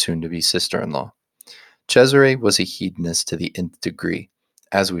 brother of his soon-to-be sister-in-law. Cesare was a hedonist to the nth degree,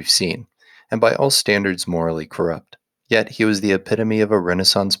 as we've seen, and by all standards morally corrupt. Yet he was the epitome of a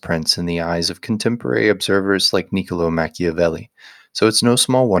Renaissance prince in the eyes of contemporary observers like Niccolò Machiavelli, so it's no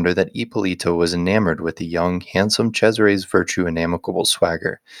small wonder that Ippolito was enamored with the young, handsome Cesare's virtue and amicable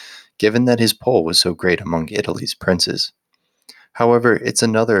swagger, given that his pull was so great among Italy's princes. However, it's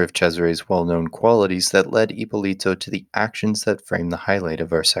another of Cesare's well-known qualities that led Ippolito to the actions that frame the highlight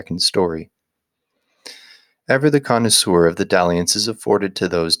of our second story. Ever the connoisseur of the dalliances afforded to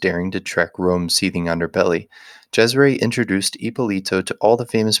those daring to trek Rome's seething underbelly, Cesare introduced Ippolito to all the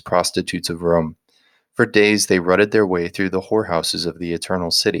famous prostitutes of Rome. For days they rutted their way through the whorehouses of the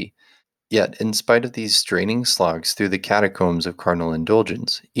Eternal City. Yet, in spite of these straining slogs through the catacombs of carnal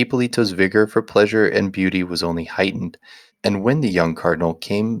indulgence, Ippolito's vigor for pleasure and beauty was only heightened, and when the young cardinal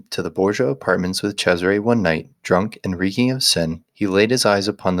came to the Borgia apartments with Cesare one night, drunk and reeking of sin, he laid his eyes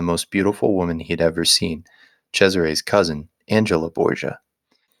upon the most beautiful woman he had ever seen, Cesare's cousin, Angela Borgia.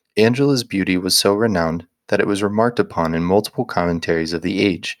 Angela's beauty was so renowned that it was remarked upon in multiple commentaries of the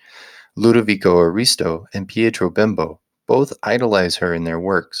age. Ludovico Aristo and Pietro Bembo both idolize her in their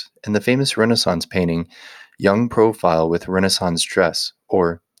works, and the famous Renaissance painting, Young Profile with Renaissance Dress,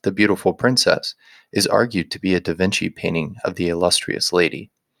 or The Beautiful Princess, is argued to be a Da Vinci painting of the illustrious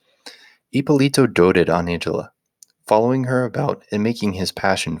lady. Ippolito doted on Angela, following her about and making his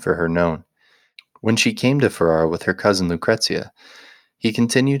passion for her known. When she came to Ferrara with her cousin Lucrezia, he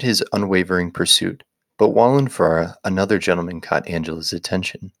continued his unwavering pursuit, but while in Ferrara, another gentleman caught Angela's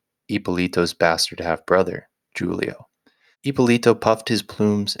attention, Ippolito's bastard half-brother, Giulio. Ippolito puffed his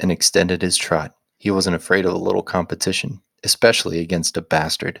plumes and extended his trot. He wasn't afraid of a little competition, especially against a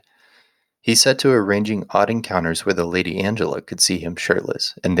bastard. He set to arranging odd encounters where the Lady Angela could see him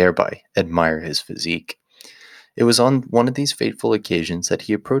shirtless, and thereby admire his physique. It was on one of these fateful occasions that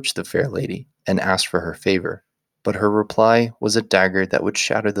he approached the fair lady and asked for her favor, but her reply was a dagger that would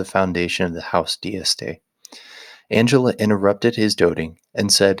shatter the foundation of the house d'Este. Angela interrupted his doting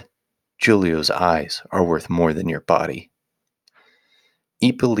and said, "Giulio's eyes are worth more than your body."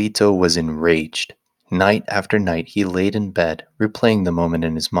 Ippolito was enraged. Night after night he laid in bed, replaying the moment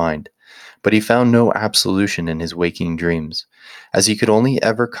in his mind, but he found no absolution in his waking dreams, as he could only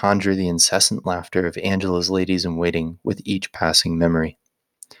ever conjure the incessant laughter of Angela's ladies-in-waiting with each passing memory.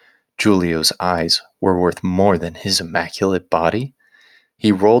 Giulio's eyes were worth more than his immaculate body?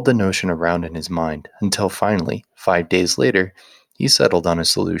 He rolled the notion around in his mind, until finally, 5 days later, he settled on a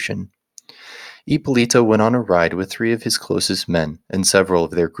solution. Ippolito went on a ride with 3 of his closest men and several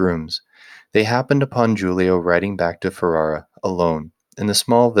of their grooms. They happened upon Giulio riding back to Ferrara, alone, in the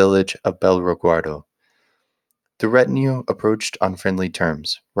small village of Belroguardo. The retinue approached on friendly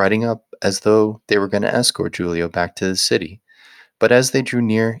terms, riding up as though they were going to escort Giulio back to the city. But as they drew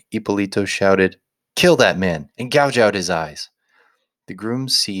near, Ippolito shouted, "Kill that man and gouge out his eyes!" The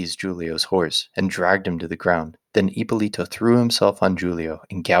grooms seized Giulio's horse and dragged him to the ground. Then Ippolito threw himself on Giulio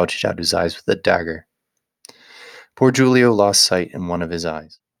and gouged out his eyes with a dagger. Poor Giulio lost sight in one of his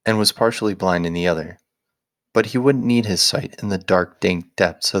eyes, and was partially blind in the other. But he wouldn't need his sight in the dark, dank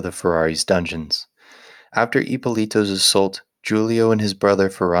depths of the Ferrari's dungeons. After Ippolito's assault, Giulio and his brother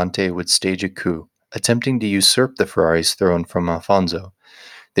Ferrante would stage a coup, attempting to usurp the Ferrari's throne from Alphonso.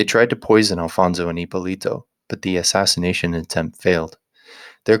 They tried to poison Alphonso and Ippolito, but the assassination attempt failed.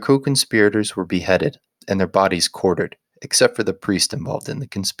 Their co-conspirators were beheaded, and their bodies quartered, except for the priest involved in the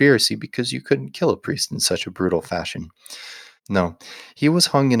conspiracy, because you couldn't kill a priest in such a brutal fashion. No, he was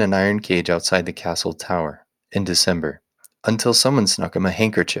hung in an iron cage outside the castle tower in December, until someone snuck him a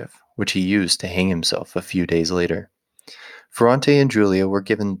handkerchief, which he used to hang himself a few days later. Ferrante and Giulio were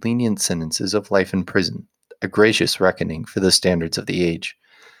given lenient sentences of life in prison, a gracious reckoning for the standards of the age.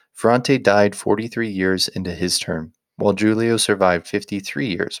 Ferrante died 43 years into his term, while Giulio survived 53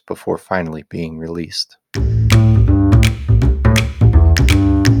 years before finally being released.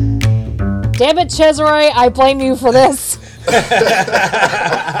 Damn it, Cesare, I blame you for this.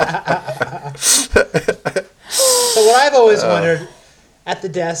 So what I've always wondered, at the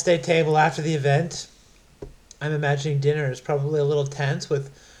d'este table after the event, I'm imagining dinner is probably a little tense with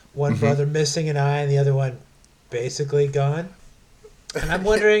one brother missing an eye and the other one basically gone. And I'm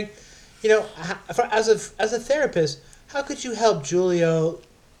wondering, as a therapist, how could you help Giulio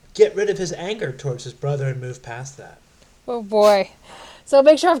get rid of his anger towards his brother and move past that? Oh boy. So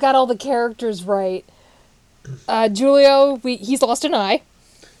make sure I've got all the characters right. Giulio, he's lost an eye.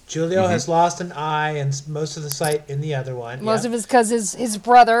 Giulio has lost an eye and most of the sight in the other one. Most of it's because his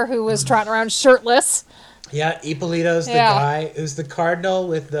brother, who was trotting around shirtless. Yeah, Ippolito's the guy who's the cardinal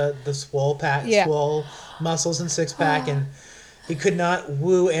with the swole muscles and six-pack, and he could not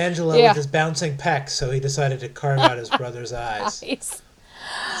woo Angela with his bouncing pecs, so he decided to carve out his brother's eyes. Nice.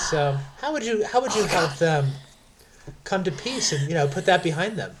 So how would you help them come to peace and put that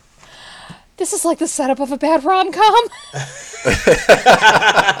behind them? This is like the setup of a bad rom-com.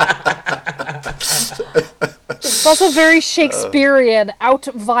 It's also very Shakespearean. Out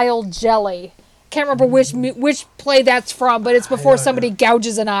vile jelly. Can't remember which play that's from, but it's before somebody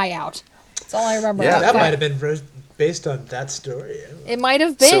gouges an eye out. That's all I remember. Yeah, that might have been based on that story. It might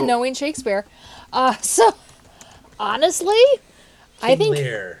have been, knowing Shakespeare. So, honestly, I think... King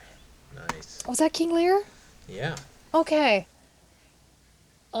Lear. Nice. Was that King Lear? Yeah. Okay.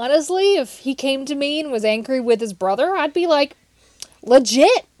 Honestly, if he came to me and was angry with his brother, I'd be like,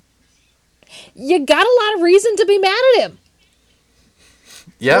 legit. You got a lot of reason to be mad at him.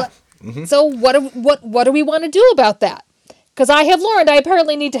 Yeah. So what do we want to do about that? Because I have learned I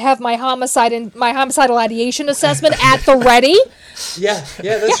apparently need to have my homicidal ideation assessment at the ready. Yeah,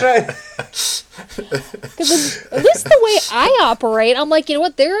 that's right. Because at least the way I operate, I'm like, you know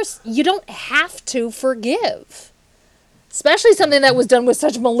what? You don't have to forgive. Especially something that was done with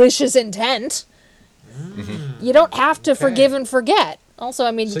such malicious intent. You don't have to forgive and forget. Also,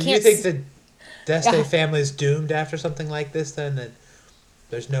 I mean, so you can't... So you think the d'este family is doomed after something like this, then? That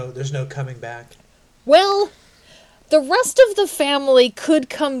there's no coming back? Well, the rest of the family could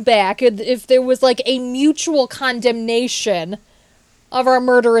come back if there was, like, a mutual condemnation of our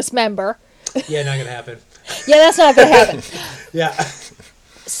murderous member. Yeah, not gonna happen. Yeah, that's not gonna happen. Yeah.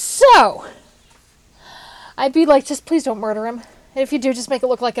 So... I'd be like, just please don't murder him. And if you do, just make it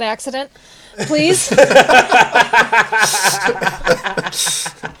look like an accident. Please. I've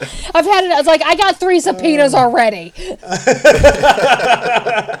had it. I was like, I got 3 subpoenas already.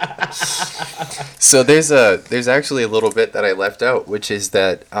 So there's actually a little bit that I left out, which is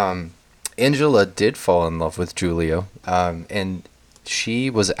that Angela did fall in love with Giulio, and she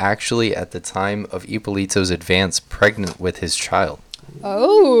was actually at the time of Ippolito's advance pregnant with his child.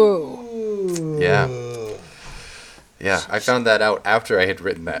 Oh. Yeah. Yeah, I found that out after I had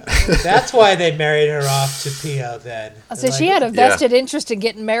written that. That's why they married her off to Pio then. So she had a vested interest in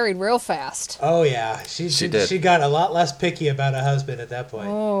getting married real fast. Oh, yeah. She did. She got a lot less picky about a husband at that point.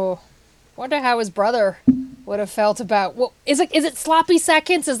 Oh, wonder how his brother would have felt about. Well, is it sloppy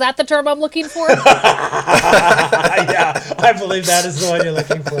seconds? Is that the term I'm looking for? Yeah, I believe that is the one you're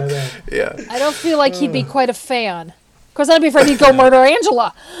looking for there. Yeah. I don't feel like he'd be quite a fan. Of course, I'd be afraid he'd go murder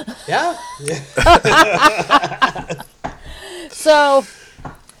Angela. Yeah? So,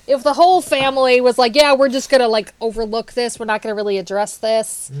 if the whole family was like, yeah, we're just going to, like, overlook this, we're not going to really address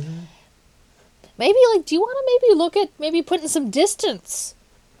this, maybe, like, do you want to maybe look at maybe putting some distance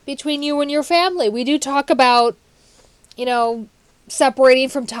between you and your family? We do talk about, separating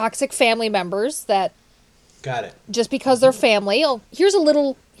from toxic family members that Got it. just because they're family. Oh, here's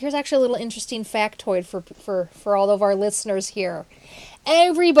actually a little interesting factoid for all of our listeners here.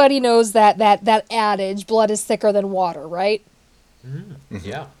 Everybody knows that adage, blood is thicker than water, right?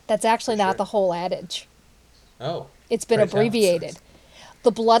 Yeah. That's actually not the whole adage. Oh. It's been Great abbreviated. balance. The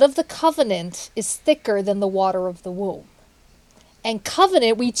blood of the covenant is thicker than the water of the womb. And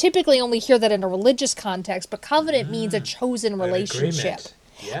covenant, we typically only hear that in a religious context, but covenant means a chosen relationship.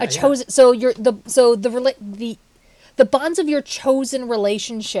 Yeah, A chosen. So the bonds of your chosen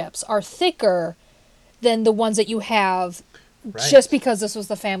relationships are thicker than the ones that you have just because this was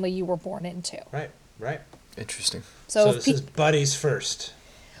the family you were born into. Right. Interesting. So this is buddies first.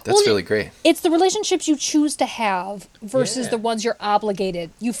 That's really great. It's the relationships you choose to have versus the ones you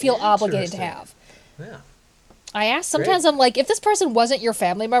feel obligated to have. Yeah. I ask sometimes, I'm like, if this person wasn't your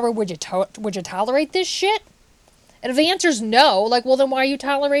family member, would you tolerate this shit? And if the answer's no, like, well, then why are you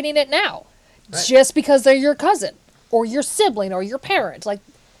tolerating it now? Right. Just because they're your cousin or your sibling or your parent. Like,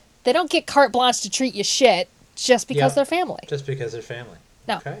 they don't get carte blanche to treat you shit just because they're family. Just because they're family.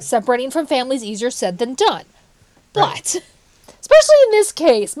 Now, Okay. separating from family is easier said than done. But, especially in this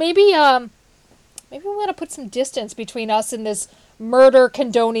case, maybe we want to put some distance between us and this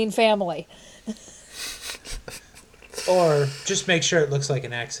murder-condoning family. Or just make sure it looks like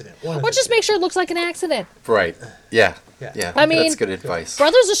an accident. Make sure it looks like an accident. Right. Yeah. I mean, that's good advice.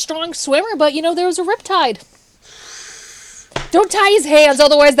 Brother's a strong swimmer, but, there was a riptide. Don't tie his hands,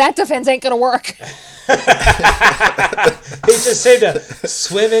 otherwise that defense ain't going to work. He just seemed to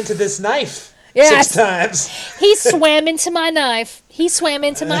swim into this knife 6 times. He swam into my knife.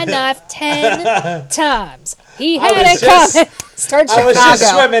 10 times. He had it coming. Start Chicago. I was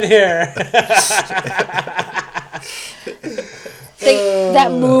just swimming here.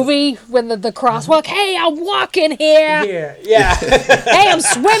 That movie when the crosswalk. Hey, I'm walking here. Yeah. Hey, I'm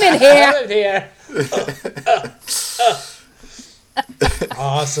swimming here.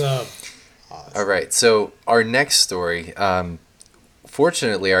 Awesome. All right. So our next story,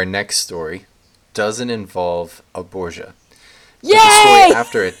 fortunately, doesn't involve a Borgia. Yay! But the story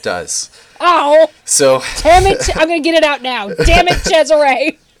after it does. Oh. So. Damn it! I'm gonna get it out now. Damn it,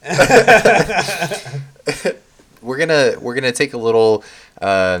 Cesare. We're gonna take a little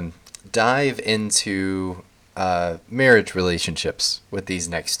dive into marriage relationships with these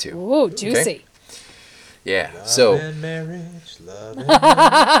next two. Ooh, juicy. Okay? Yeah. Love and marriage.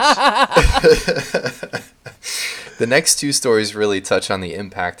 The next two stories really touch on the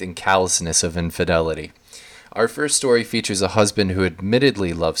impact and callousness of infidelity. Our first story features a husband who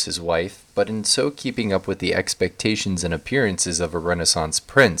admittedly loves his wife, but in so keeping up with the expectations and appearances of a Renaissance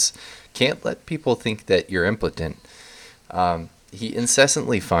prince, can't let people think that you're impotent. He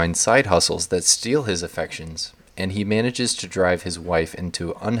incessantly finds side hustles that steal his affections, and he manages to drive his wife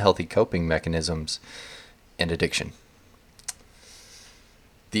into unhealthy coping mechanisms and addiction.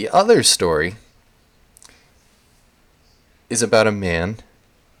 The other story is about a man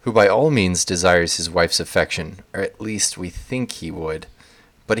who by all means desires his wife's affection, or at least we think he would,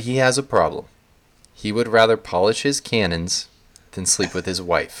 but he has a problem. He would rather polish his cannons than sleep with his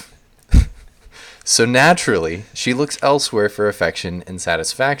wife. So naturally, she looks elsewhere for affection and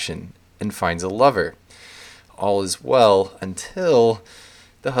satisfaction, and finds a lover. All is well until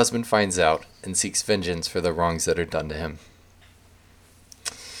the husband finds out and seeks vengeance for the wrongs that are done to him.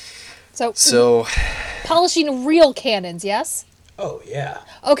 So polishing real cannons, yes? Oh, yeah.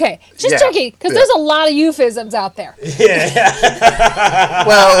 Okay, just checking, because there's a lot of euphemisms out there. Yeah.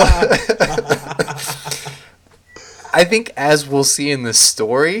 Well, I think as we'll see in this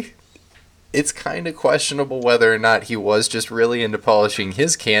story, it's kind of questionable whether or not he was just really into polishing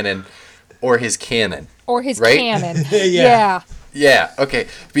his cannon or his cannon. Or his right? cannon. Yeah. Yeah, okay.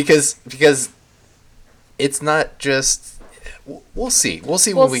 Because it's not just we'll see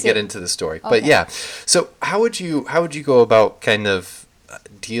when we get into the story. Okay. But yeah. So how would you go about kind of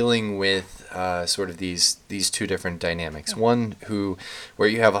dealing with sort of these two different dynamics. One where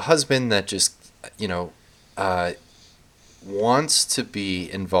you have a husband that just, uh, wants to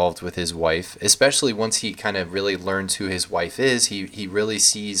be involved with his wife, especially once he kind of really learns who his wife is. He really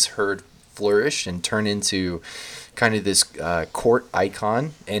sees her flourish and turn into kind of this court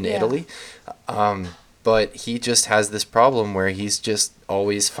icon in Italy. But he just has this problem where he's just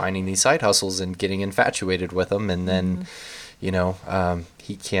always finding these side hustles and getting infatuated with them, and then,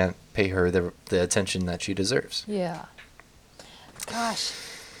 he can't pay her the attention that she deserves. Yeah. Gosh,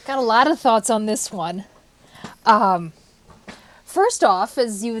 got a lot of thoughts on this one. First off,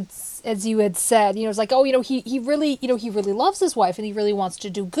 as you had said, it's like, he really loves his wife and he really wants to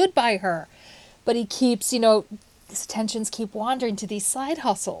do good by her, but he keeps, his attentions keep wandering to these side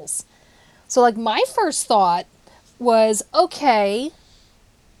hustles. So, like, my first thought was, okay,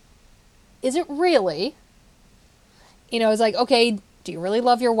 is it really? It's like, okay, do you really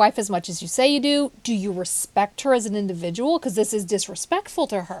love your wife as much as you say you do? Do you respect her as an individual? Because this is disrespectful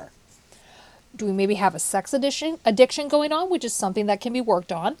to her. Do we maybe have a sex addiction going on, which is something that can be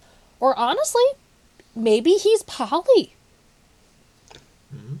worked on? Or honestly, maybe he's poly.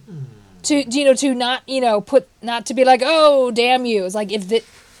 To not, not to be like, oh, damn you. It's like,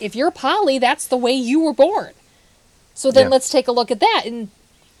 if you're poly, that's the way you were born. So then let's take a look at that. And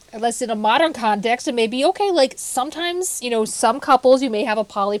unless in a modern context, it may be, okay, like sometimes, some couples, you may have a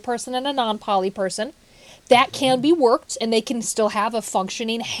poly person and a non-poly person. That can be worked, and they can still have a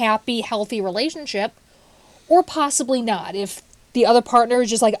functioning, happy, healthy relationship, or possibly not. If the other partner is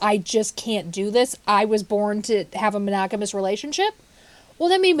just like, I just can't do this, I was born to have a monogamous relationship, well,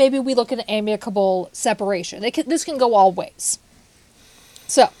 then maybe we look at an amicable separation. This can go all ways.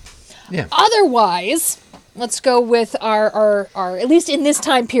 So, otherwise, let's go with our at least in this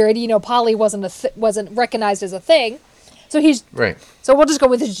time period, poly wasn't recognized as a thing. So he's right. So we'll just go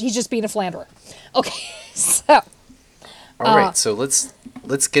with he's just being a philanderer. Okay, so. All right, so let's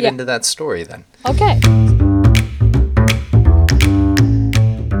get into that story then. Okay.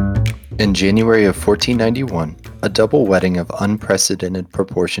 In January of 1491, a double wedding of unprecedented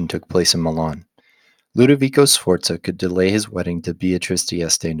proportion took place in Milan. Ludovico Sforza could delay his wedding to Beatrice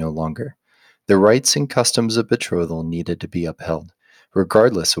d'Este no longer. The rites and customs of betrothal needed to be upheld,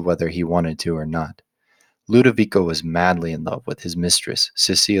 regardless of whether he wanted to or not. Ludovico was madly in love with his mistress,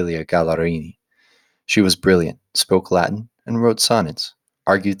 Cecilia Gallarini. She was brilliant, spoke Latin, and wrote sonnets,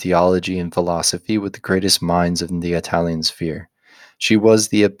 argued theology and philosophy with the greatest minds in the Italian sphere. She was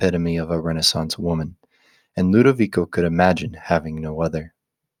the epitome of a Renaissance woman, and Ludovico could imagine having no other.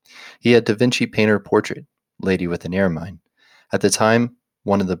 He had Da Vinci paint her portrait, Lady with an Ermine, at the time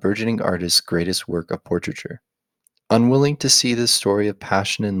one of the burgeoning artist's greatest work of portraiture. Unwilling to see this story of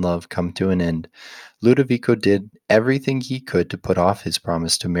passion and love come to an end, Ludovico did everything he could to put off his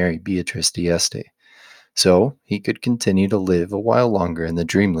promise to marry Beatrice d'Este, so he could continue to live a while longer in the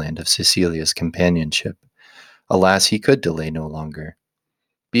dreamland of Cecilia's companionship. Alas, he could delay no longer.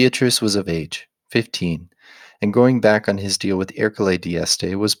 Beatrice was of age, 15, and going back on his deal with Ercole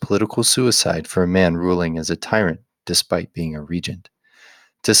d'Este was political suicide for a man ruling as a tyrant despite being a regent.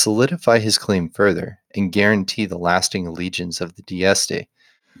 To solidify his claim further and guarantee the lasting allegiance of the d'Este,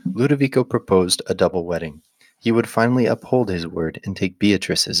 Ludovico proposed a double wedding. He would finally uphold his word and take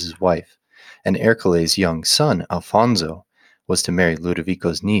Beatrice as his wife, and Ercole's young son, Alphonso, was to marry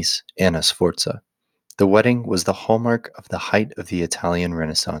Ludovico's niece, Anna Sforza. The wedding was the hallmark of the height of the Italian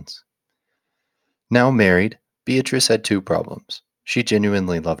Renaissance. Now married, Beatrice had two problems. She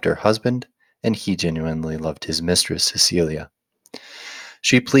genuinely loved her husband, and he genuinely loved his mistress, Cecilia.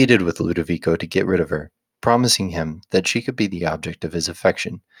 She pleaded with Ludovico to get rid of her, promising him that she could be the object of his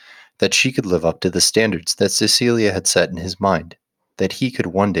affection, that she could live up to the standards that Cecilia had set in his mind, that he could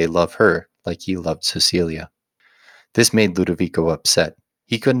one day love her like he loved Cecilia. This made Ludovico upset.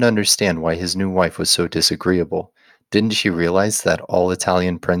 He couldn't understand why his new wife was so disagreeable. Didn't she realize that all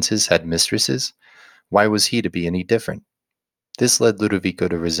Italian princes had mistresses? Why was he to be any different? This led Ludovico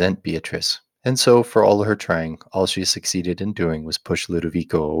to resent Beatrice, and so, for all her trying, all she succeeded in doing was push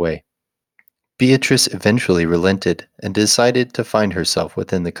Ludovico away. Beatrice eventually relented and decided to find herself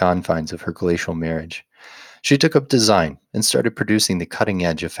within the confines of her glacial marriage. She took up design and started producing the cutting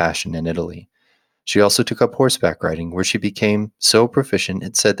edge of fashion in Italy. She also took up horseback riding, where she became so proficient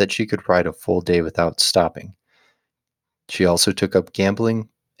it said that she could ride a full day without stopping. She also took up gambling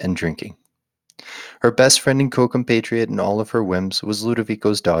and drinking. Her best friend and co-compatriot in all of her whims was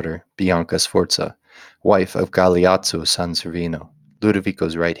Ludovico's daughter, Bianca Sforza, wife of Galeazzo Sanseverino,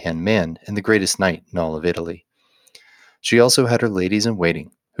 Ludovico's right-hand man and the greatest knight in all of Italy. She also had her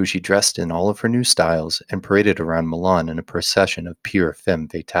ladies-in-waiting, who she dressed in all of her new styles and paraded around Milan in a procession of pure femme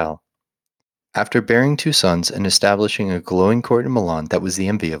fatale. After bearing 2 sons and establishing a glowing court in Milan that was the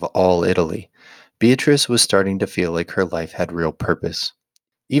envy of all Italy, Beatrice was starting to feel like her life had real purpose.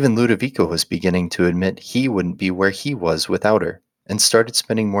 Even Ludovico was beginning to admit he wouldn't be where he was without her, and started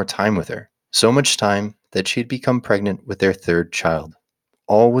spending more time with her, so much time that she'd become pregnant with their 3rd child.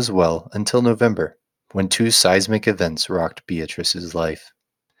 All was well until November, when 2 seismic events rocked Beatrice's life.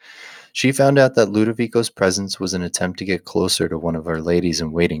 She found out that Ludovico's presence was an attempt to get closer to one of our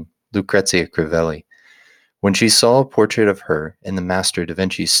ladies-in-waiting, Lucrezia Crivelli, when she saw a portrait of her in the master da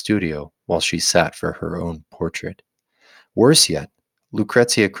Vinci's studio while she sat for her own portrait. Worse yet,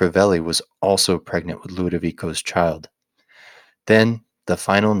 Lucrezia Crivelli was also pregnant with Ludovico's child. Then, the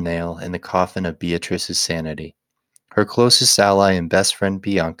final nail in the coffin of Beatrice's sanity. Her closest ally and best friend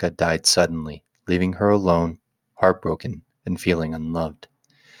Bianca died suddenly, leaving her alone, heartbroken, and feeling unloved.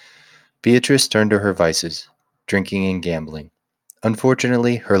 Beatrice turned to her vices, drinking and gambling.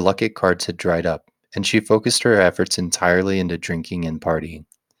 Unfortunately, her luck at cards had dried up, and she focused her efforts entirely into drinking and partying.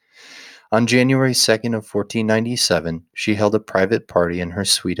 On January 2nd of 1497, she held a private party in her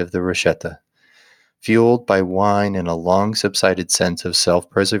suite of the Rochetta. Fueled by wine and a long-subsided sense of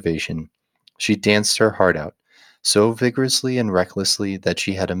self-preservation, she danced her heart out, so vigorously and recklessly that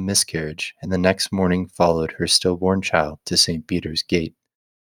she had a miscarriage, and the next morning followed her stillborn child to St. Peter's Gate.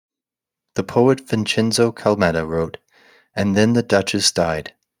 The poet Vincenzo Calmetta wrote, "And then the Duchess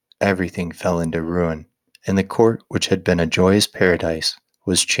died. Everything fell into ruin, and the court, which had been a joyous paradise,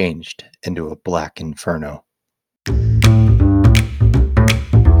 was changed into a black inferno."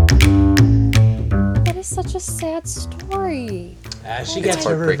 That is such a sad story. She gets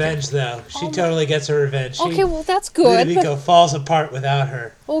her heartbreaking. revenge, though. She totally gets her revenge. Okay, well, that's good. Ludovico falls apart without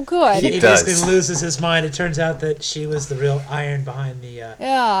her. Well, good. He He does. basically loses his mind. It turns out that she was the real iron behind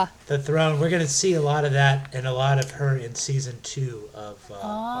Yeah. the throne. We're going to see a lot of that and a lot of her in season 2 of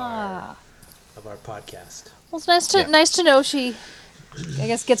our podcast. Well, it's nice to know she, I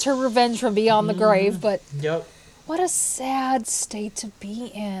guess, gets her revenge from beyond the grave, but Yep. what a sad state to be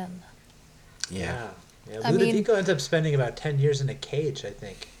in. Yeah. I mean- Ludovico ends up spending about 10 years in a cage, I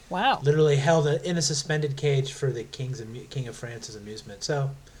think. Wow. Literally held in a suspended cage for the King of France's amusement.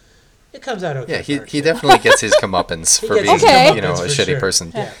 So it comes out okay. Yeah, for her, he too. definitely gets his comeuppance for gets being, his comeuppance you know, a for shitty sure.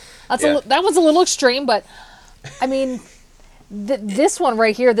 person. Yeah. That one's a little extreme, but I mean, this one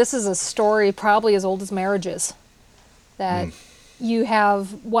right here, this is a story probably as old as marriages. That you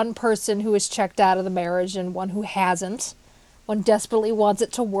have one person who is checked out of the marriage and one who hasn't. One desperately wants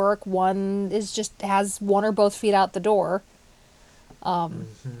it to work. One is just has one or both feet out the door.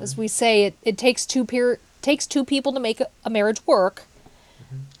 As we say, it takes two people to make a marriage work,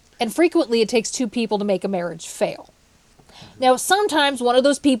 and frequently it takes 2 people to make a marriage fail. Now, sometimes one of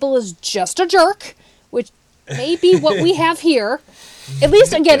those people is just a jerk, which may be what we have here. At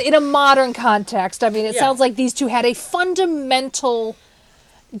least, again, in a modern context. I mean, it sounds like these 2 had a fundamental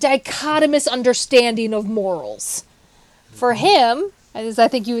dichotomous understanding of morals. For him, as I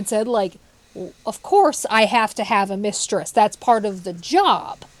think you had said, like, of course I have to have a mistress. That's part of the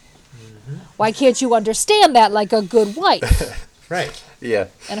job. Why can't you understand that like a good wife? Right. Yeah.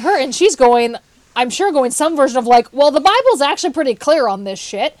 And she's going, I'm sure going some version of like, well, the Bible's actually pretty clear on this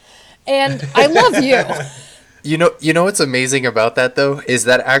shit, and I love you. You know what's amazing about that, though, is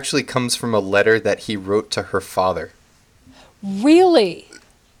that actually comes from a letter that he wrote to her father. Really?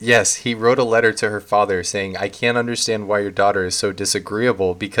 Yes, he wrote a letter to her father saying, "I can't understand why your daughter is so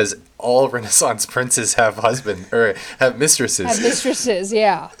disagreeable because all Renaissance princes have mistresses." Have mistresses,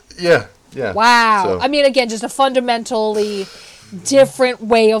 yeah. Yeah, yeah. Wow. So- I mean, again, just a fundamentally different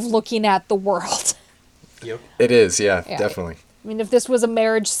way of looking at the world. Yep. It is, yeah, Yeah. definitely. I mean, if this was a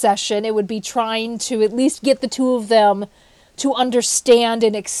marriage session, it would be trying to at least get the 2 of them to understand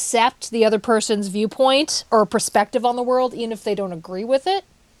and accept the other person's viewpoint or perspective on the world, even if they don't agree with it.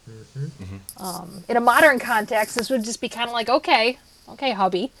 In a modern context, this would just be kind of like, okay,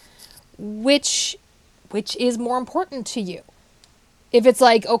 hubby, which is more important to you? If it's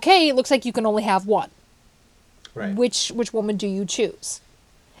like, okay, it looks like you can only have one. Right. Which woman do you choose?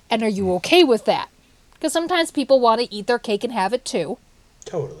 And are you okay with that? Because sometimes people want to eat their cake and have it too.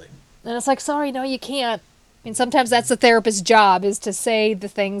 Totally. And it's like, sorry, no, you can't. I mean, sometimes that's the therapist's job, is to say the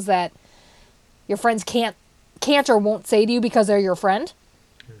things that your friends can't or won't say to you because they're your friend.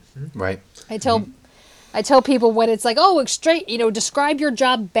 Right. I tell people when it's like, oh, describe your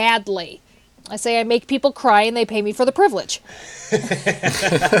job badly. I say I make people cry and they pay me for the privilege.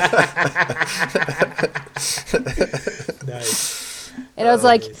 Nice. And I was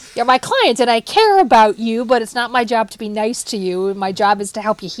like, you're my client and I care about you, but it's not my job to be nice to you. My job is to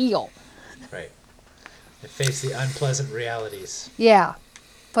help you heal. Right. And face the unpleasant realities. Yeah.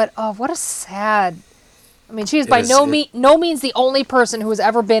 But what a sad. I mean, she is It by is- no it- means the only person who has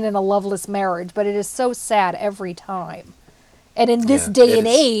ever been in a loveless marriage, but it is so sad every time. And in this Yeah, day it and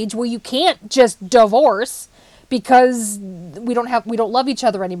is. age, where you can't just divorce because we don't love each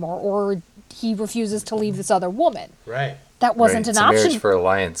other anymore, or he refuses to leave this other woman. Right. That wasn't Right, an it's a marriage option. for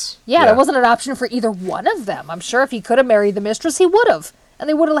alliance. Yeah, that wasn't an option for either one of them. I'm sure if he could have married the mistress, he would have, and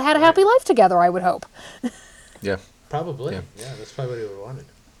they would have had a happy life together. I would hope. Yeah. Probably. Yeah. Yeah, that's probably what he would have wanted.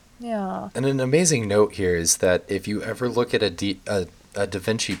 Yeah. And an amazing note here is that if you ever look at a Da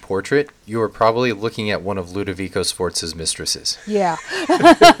Vinci portrait, you are probably looking at one of Ludovico Sforza's mistresses. Yeah.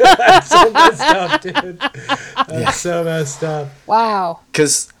 That's so messed up, dude. That's so messed up. Wow.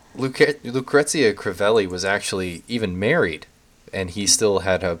 Because Lucrezia Crivelli was actually even married, and he still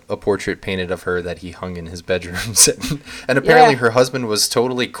had a portrait painted of her that he hung in his bedrooms. And apparently Yeah. her husband was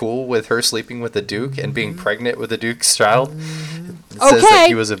totally cool with her sleeping with the Duke and being pregnant with the Duke's child. It says that Okay.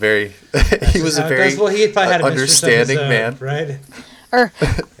 he was a very he was a How it very goes. Well, he probably had a mistress of his understanding own, man. right? Or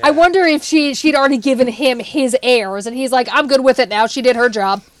I wonder if she'd already given him his heirs, and he's like, I'm good with it now. She did her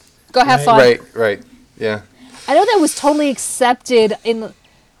job. Go have fun. Right. Yeah. I know that was totally accepted in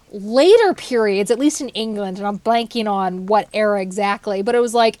later periods, at least in England, and I'm blanking on what era exactly. But it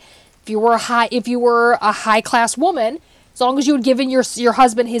was like if you were a high class woman, as long as you had given your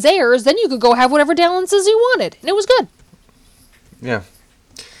husband his heirs, then you could go have whatever dalliances you wanted, and it was good. Yeah.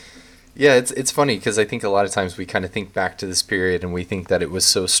 Yeah, it's funny because I think a lot of times we kind of think back to this period and we think that it was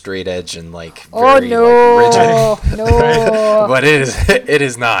so straight edge and like very no, like, rigid. no. But it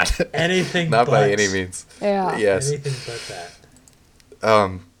is not. Anything Not but. by any means. Yeah. Yes. Anything but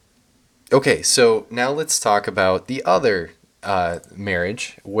that. Okay, so now let's talk about the other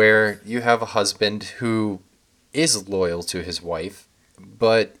marriage where you have a husband who is loyal to his wife,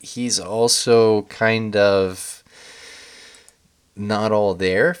 but he's also kind of not all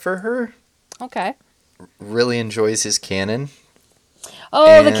there for her. Okay. Really enjoys his canon.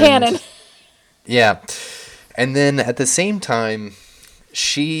 Oh, the And- canon. Yeah. And then at the same time,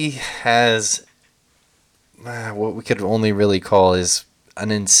 she has what we could only really call is an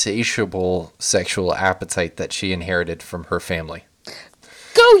insatiable sexual appetite that she inherited from her family.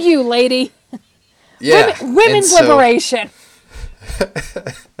 Go you, lady. Yeah. Women's and so- liberation.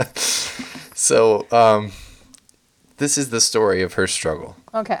 So, this is the story of her struggle.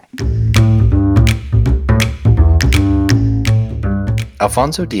 Okay.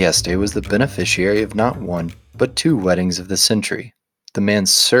 Alfonso d'Este was the beneficiary of not one, but two weddings of the century. The man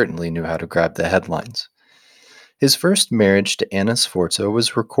certainly knew how to grab the headlines. His first marriage to Anna Sforza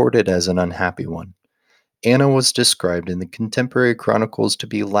was recorded as an unhappy one. Anna was described in the contemporary chronicles to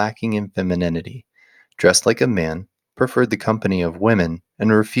be lacking in femininity, dressed like a man, preferred the company of women,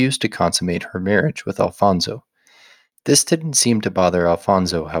 and refused to consummate her marriage with Alfonso. This didn't seem to bother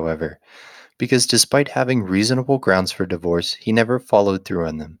Alfonso, however, because despite having reasonable grounds for divorce, he never followed through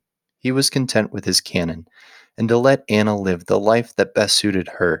on them. He was content with his canon, and to let Anna live the life that best suited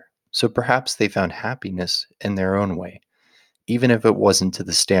her, so perhaps they found happiness in their own way, even if it wasn't to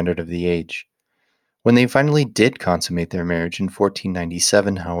the standard of the age. When they finally did consummate their marriage in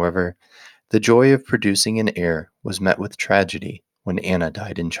 1497, however, the joy of producing an heir was met with tragedy when Anna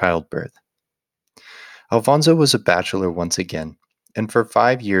died in childbirth. Alfonso was a bachelor once again, and for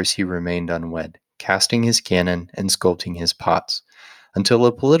 5 years he remained unwed, casting his cannon and sculpting his pots, until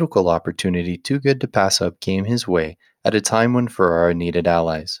a political opportunity too good to pass up came his way at a time when Ferrara needed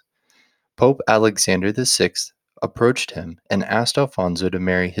allies. Pope Alexander VI approached him and asked Alfonso to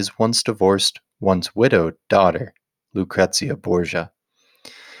marry his once divorced, once widowed daughter, Lucrezia Borgia.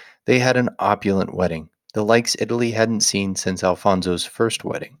 They had an opulent wedding, the likes Italy hadn't seen since Alfonso's first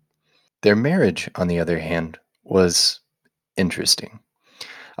wedding. Their marriage, on the other hand, was interesting.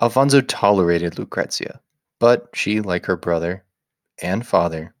 Alfonso tolerated Lucrezia, but she, like her brother, and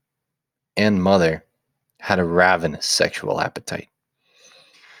father, and mother, had a ravenous sexual appetite.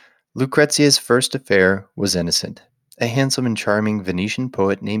 Lucrezia's first affair was innocent. A handsome and charming Venetian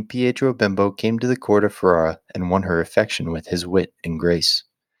poet named Pietro Bembo came to the court of Ferrara and won her affection with his wit and grace.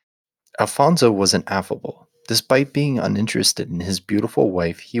 Alfonso wasn't affable. Despite being uninterested in his beautiful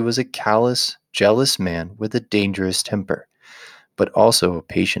wife, he was a callous, jealous man with a dangerous temper, but also a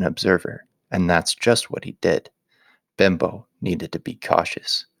patient observer, and that's just what he did. Bembo needed to be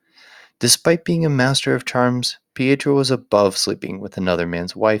cautious. Despite being a master of charms, Pietro was above sleeping with another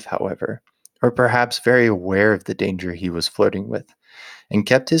man's wife, however, or perhaps very aware of the danger he was flirting with, and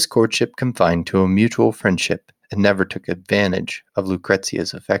kept his courtship confined to a mutual friendship and never took advantage of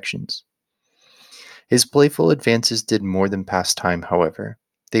Lucrezia's affections. His playful advances did more than pass time, however.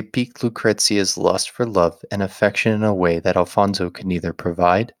 They piqued Lucrezia's lust for love and affection in a way that Alfonso could neither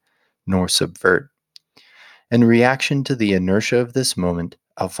provide nor subvert. In reaction to the inertia of this moment,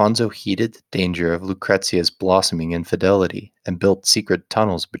 Alfonso heeded the danger of Lucrezia's blossoming infidelity and built secret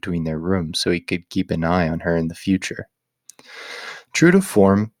tunnels between their rooms so he could keep an eye on her in the future. True to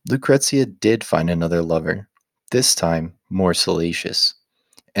form, Lucrezia did find another lover, this time more salacious,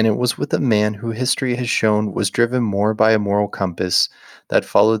 and it was with a man who history has shown was driven more by a moral compass that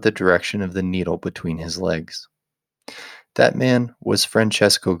followed the direction of the needle between his legs. That man was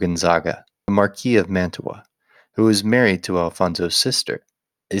Francesco Gonzaga, the Marquis of Mantua, who was married to Alfonso's sister,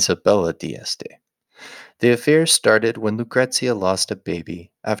 Isabella d'Este. The affair started when Lucrezia lost a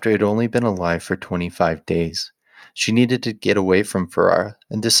baby after it had only been alive for 25 days. She needed to get away from Ferrara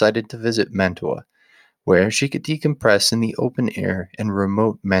and decided to visit Mantua, where she could decompress in the open air and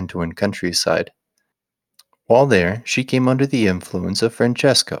remote Mantuan countryside. While there, she came under the influence of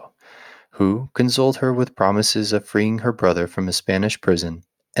Francesco, who consoled her with promises of freeing her brother from a Spanish prison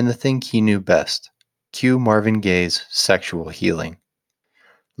and the thing he knew best, cue Marvin Gaye's sexual healing.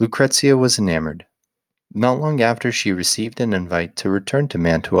 Lucrezia was enamored. Not long after, she received an invite to return to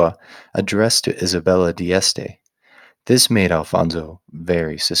Mantua addressed to Isabella d'Este. This made Alfonso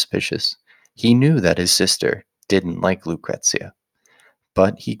very suspicious. He knew that his sister didn't like Lucrezia,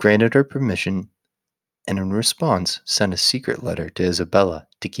 but he granted her permission and in response sent a secret letter to Isabella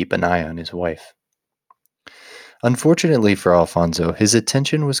to keep an eye on his wife. Unfortunately for Alfonso, his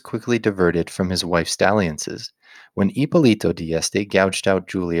attention was quickly diverted from his wife's dalliances when Ippolito d'Este gouged out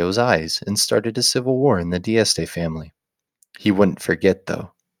Giulio's eyes and started a civil war in the d'Este family. He wouldn't forget,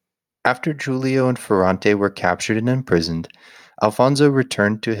 though. After Giulio and Ferrante were captured and imprisoned, Alfonso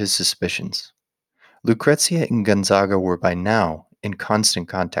returned to his suspicions. Lucrezia and Gonzaga were by now in constant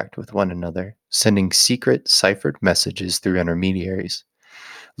contact with one another, sending secret, ciphered messages through intermediaries.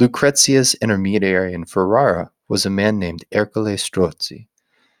 Lucrezia's intermediary in Ferrara was a man named Ercole Strozzi.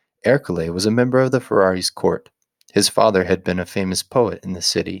 Ercole was a member of the Ferrari's court. His father had been a famous poet in the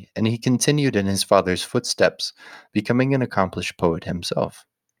city, and he continued in his father's footsteps, becoming an accomplished poet himself.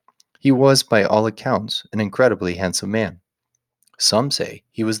 He was, by all accounts, an incredibly handsome man. Some say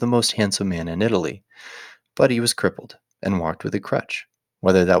he was the most handsome man in Italy, but he was crippled and walked with a crutch.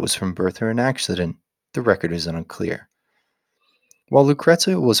 Whether that was from birth or an accident, the record is unclear. While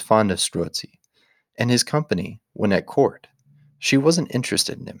Lucrezia was fond of Strozzi and his company when at court, she wasn't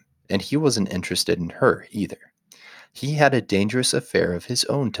interested in him, and he wasn't interested in her either. He had a dangerous affair of his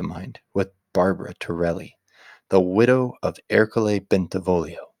own to mind with Barbara Torelli, the widow of Ercole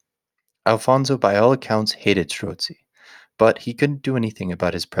Bentivoglio. Alfonso, by all accounts, hated Strozzi, but he couldn't do anything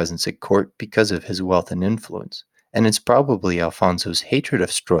about his presence at court because of his wealth and influence, and it's probably Alfonso's hatred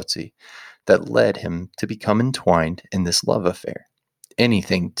of Strozzi that led him to become entwined in this love affair.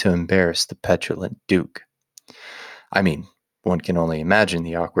 Anything to embarrass the petulant Duke. I mean, one can only imagine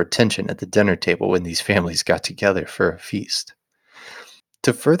the awkward tension at the dinner table when these families got together for a feast.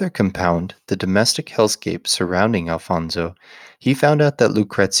 To further compound the domestic hellscape surrounding Alfonso, he found out that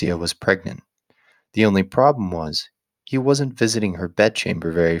Lucrezia was pregnant. The only problem was, he wasn't visiting her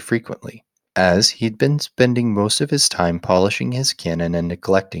bedchamber very frequently, as he'd been spending most of his time polishing his cannon and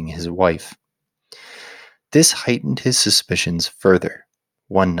neglecting his wife. This heightened his suspicions further.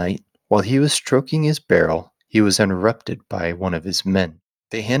 One night, while he was stroking his barrel, he was interrupted by one of his men.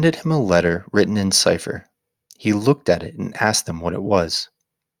 They handed him a letter written in cipher. He looked at it and asked them what it was.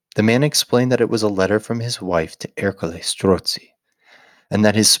 The man explained that it was a letter from his wife to Ercole Strozzi, and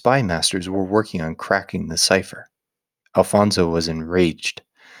that his spy masters were working on cracking the cipher. Alfonso was enraged,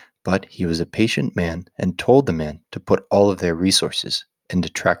 but he was a patient man and told the man to put all of their resources into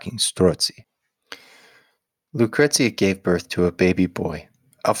tracking Strozzi. Lucrezia gave birth to a baby boy.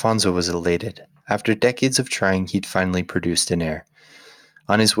 Alfonso was elated. After decades of trying, he'd finally produced an heir.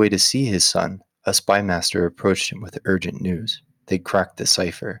 On his way to see his son, a spy master approached him with urgent news. They'd cracked the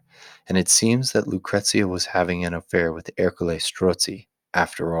cipher, and it seems that Lucrezia was having an affair with Ercole Strozzi,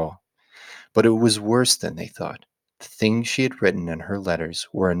 after all. But it was worse than they thought. The things she had written in her letters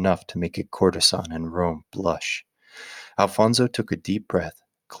were enough to make a courtesan in Rome blush. Alfonso took a deep breath,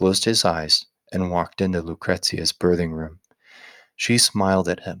 closed his eyes, and walked into Lucrezia's birthing room. She smiled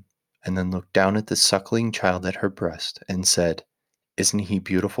at him, and then looked down at the suckling child at her breast and said, "Isn't he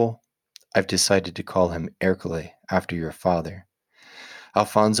beautiful? I've decided to call him Ercole after your father."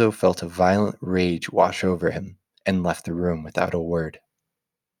 Alfonso felt a violent rage wash over him and left the room without a word.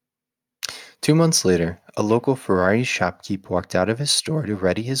 2 months later, a local Ferrari shopkeep walked out of his store to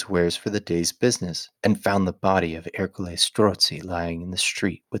ready his wares for the day's business and found the body of Ercole Strozzi lying in the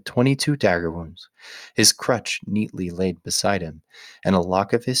street with 22 dagger wounds, his crutch neatly laid beside him, and a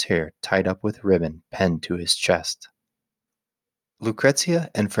lock of his hair tied up with ribbon pinned to his chest.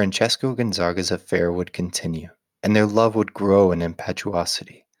 Lucrezia and Francesco Gonzaga's affair would continue, and their love would grow in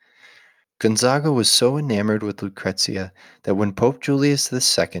impetuosity. Gonzaga was so enamored with Lucrezia that when Pope Julius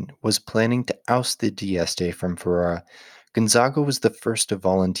II was planning to oust the Dieste from Ferrara, Gonzaga was the first to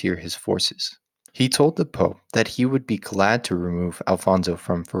volunteer his forces. He told the Pope that he would be glad to remove Alphonso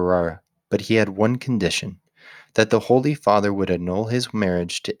from Ferrara, but he had one condition, that the Holy Father would annul his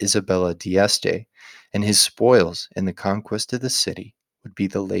marriage to Isabella Dieste, and his spoils in the conquest of the city would be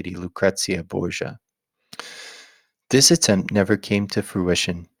the Lady Lucrezia Borgia. This attempt never came to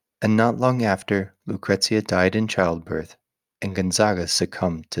fruition, and not long after, Lucrezia died in childbirth, and Gonzaga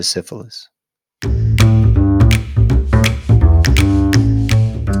succumbed to syphilis.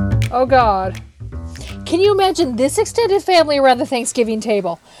 Oh, God. Can you imagine this extended family around the Thanksgiving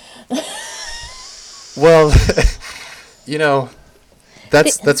table? Well,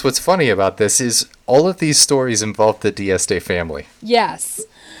 that's what's funny about this is all of these stories involve the Dieste family. Yes.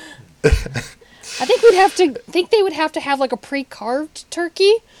 I think they would have to have like a pre-carved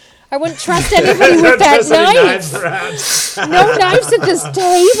turkey. I wouldn't trust anybody with that knife. No knives at this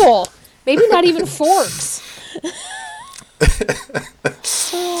table. Maybe not even forks.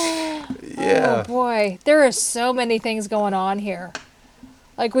 Yeah. Oh boy, there are so many things going on here.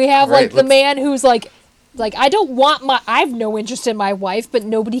 Like we have Right, the man who's like I have no interest in my wife, but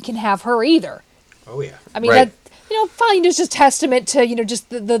nobody can have her either. Oh yeah. I mean, Right. that, fine, it's just testament to, just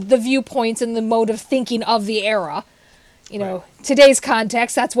the viewpoints and the mode of thinking of the era. Right. Today's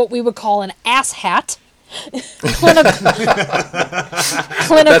context, that's what we would call an asshat. Clinical That's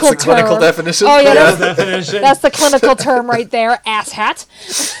the term. clinical definition? Oh, yeah, Definition. that's the clinical term right there, asshat.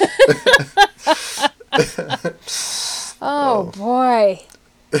 Oh, boy.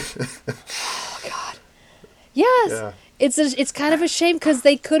 Oh, God. Yes. Yeah. It's kind of a shame because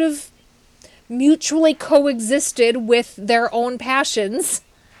they could have mutually coexisted with their own passions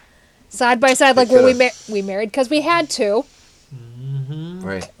side by side, like when we married because we had to.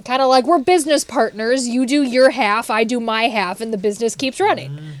 Right. Kind of like we're business partners. You do your half, I do my half, and the business keeps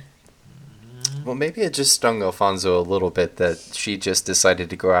running. Well, maybe it just stung Alfonso a little bit that she just decided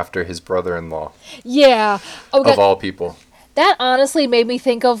to go after his brother-in-law, Yeah. Oh, of all people. that honestly made me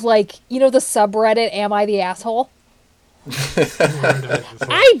think of the subreddit "Am I the Asshole?"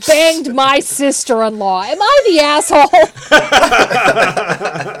 I banged my sister-in-law. Am I the asshole?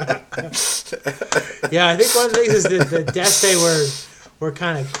 Yeah, I think one of the things is that the Deste were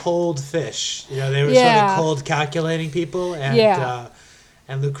kind of cold fish. They were sort of cold calculating people, and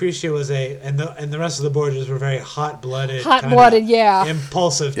and Lucrezia was and the rest of the Borgias were very hot-blooded,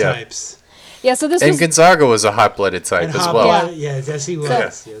 impulsive types. Yeah, so this And was Gonzaga was a hot-blooded type as well. Yes, he was. So,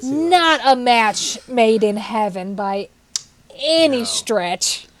 Yes, he was. not a match made in heaven by any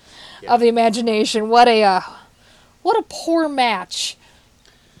stretch of the imagination. What a poor match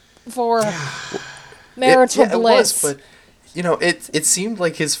for marital bliss. It was, but it seemed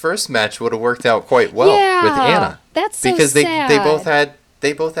like his first match would have worked out quite well with Anna. That's so because sad.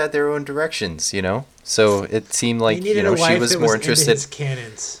 they both had their own directions, So it seemed like He needed a wife she was that more into interested. his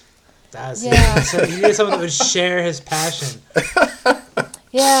cannons. Yeah. He needed someone that would share his passion.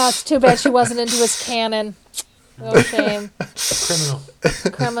 Yeah, it's too bad she wasn't into his canon. What a shame.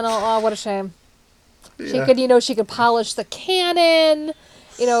 Criminal. Oh, what a shame. She could, she could polish the cannon,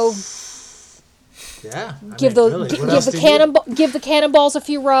 Yeah. give the cannonballs a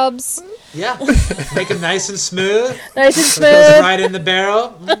few rubs. Yeah. Make them nice and smooth. Nice and It smooth. goes right in the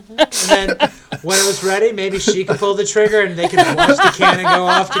barrel. And then when it was ready, maybe she could pull the trigger and they could watch the cannon go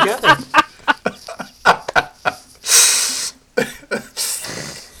off together.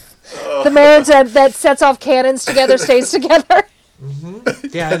 The marriage that sets off cannons together stays together.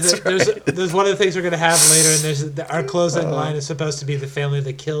 Yeah, there's one of the things we're going to have later, and our closing line is supposed to be the family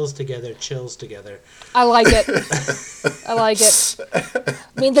that kills together, chills together. I like it.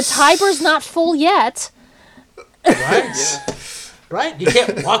 I mean, the Tiber's not full yet. Right? Right? You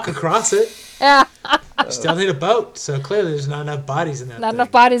can't walk across it. Yeah. You still need a boat, so clearly there's not enough bodies in that Not thing.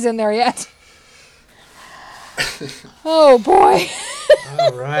 enough bodies in there yet. Oh, boy.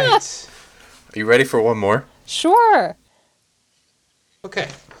 All right. Are you ready for one more? Sure. Okay.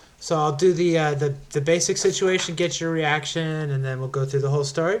 So I'll do the basic situation, get your reaction, and then we'll go through the whole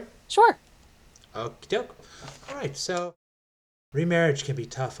story. Sure. Okie doke. All right. So remarriage can be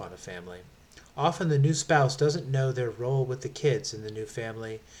tough on a family. Often the new spouse doesn't know their role with the kids in the new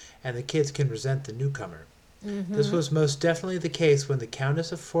family, and the kids can resent the newcomer. This was most definitely the case when the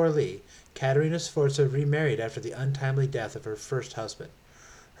Countess of Forli, Caterina Sforza, remarried after the untimely death of her first husband.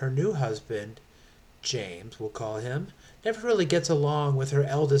 Her new husband, James, we'll call him, never really gets along with her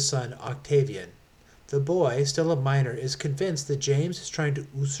eldest son, Octavian. The boy, still a minor, is convinced that James is trying to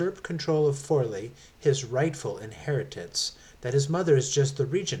usurp control of Forli, his rightful inheritance, that his mother is just the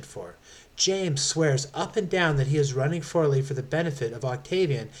regent for. James swears up and down that he is running Forli for the benefit of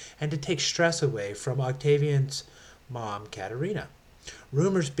Octavian and to take stress away from Octavian's mom, Caterina.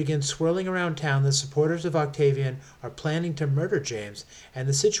 Rumors begin swirling around town that supporters of Octavian are planning to murder James, and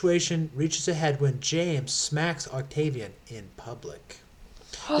the situation reaches a head when James smacks Octavian in public.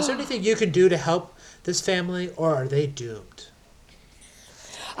 Is there anything you can do to help this family, or are they doomed?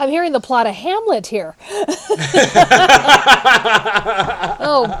 I'm hearing the plot of Hamlet here.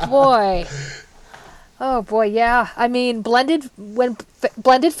 Oh boy. Oh boy, yeah. I mean, blended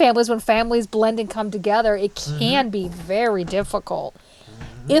families, when families blend and come together, it can be very difficult.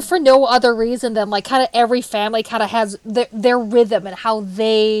 If for no other reason than like kind of every family kind of has their rhythm and how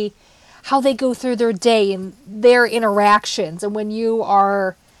they go through their day and their interactions. And when you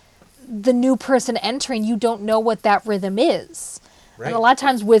are the new person entering, you don't know what that rhythm is. Right. And a lot of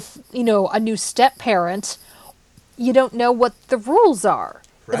times with, a new step parent, you don't know what the rules are.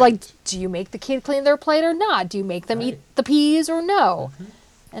 Right. It's like, do you make the kid clean their plate or not? Do you make them eat the peas or no?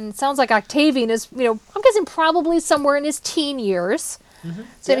 And it sounds like Octavian is, I'm guessing probably somewhere in his teen years.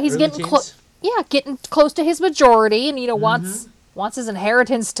 So he's getting getting close to his majority, and wants his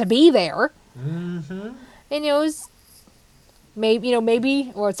inheritance to be there. And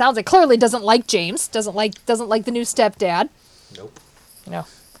maybe, or it sounds like clearly doesn't like James, doesn't like the new stepdad. Nope.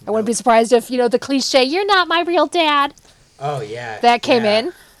 I wouldn't be surprised if the cliche "you're not my real dad." Oh yeah. That came in.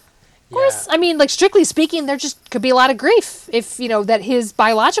 Of course, I mean, like strictly speaking, there just could be a lot of grief if that his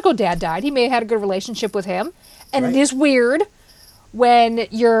biological dad died. He may have had a good relationship with him, and it is weird when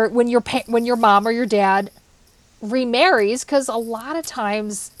your mom or your dad remarries, because a lot of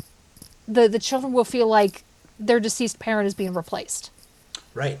times the children will feel like their deceased parent is being replaced.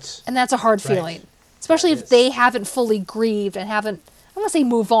 Right. And that's a hard feeling, especially if they haven't fully grieved and haven't, I don't want to say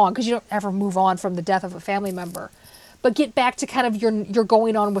move on, because you don't ever move on from the death of a family member, but get back to kind of your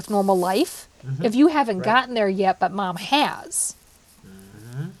going on with normal life. If you haven't gotten there yet, but mom has.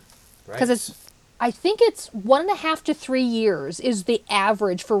 Because I think it's 1.5 to 3 years is the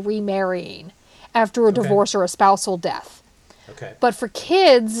average for remarrying after a divorce or a spousal death. Okay. But for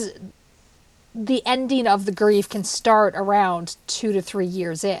kids, the ending of the grief can start around 2 to 3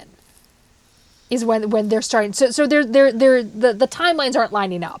 years in. Is when they're starting. So the timelines aren't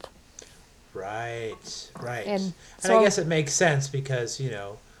lining up. Right. And I guess it makes sense because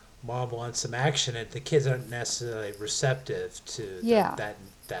mom wants some action, and the kids aren't necessarily receptive to that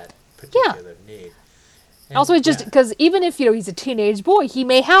particular need. And also, just because even if he's he's a teenage boy, he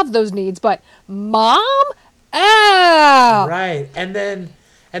may have those needs, but mom, right, and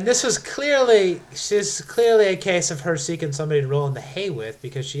this was clearly a case of her seeking somebody to roll in the hay with,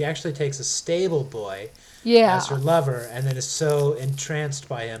 because she actually takes a stable boy as her lover, and then is so entranced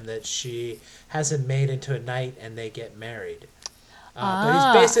by him that she has him made into a knight, and they get married.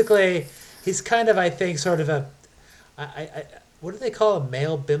 But he's kind of, I think, sort of what do they call a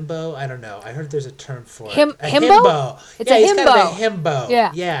male bimbo? I don't know. I heard there's a term for it. Himbo? It's a himbo. He's kind of a himbo.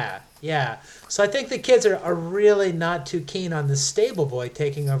 Yeah. So I think the kids are really not too keen on the stable boy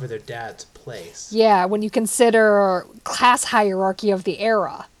taking over their dad's place. Yeah, when you consider class hierarchy of the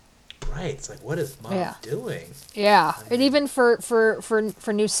era. Right. It's like, what is mom doing? Yeah. And even for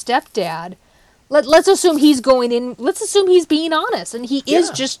new stepdad, let's assume he's going in. Let's assume he's being honest, and he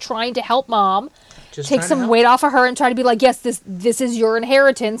is just trying to help mom. Take some weight off of her and try to be like, yes, this is your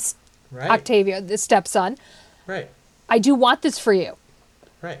inheritance, Octavia, the stepson. Right. I do want this for you.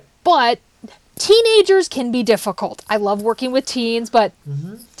 Right. But teenagers can be difficult. I love working with teens, but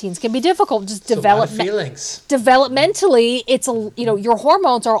teens can be difficult. Just developmentally, it's your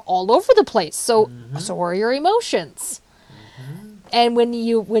hormones are all over the place. So are your emotions. And when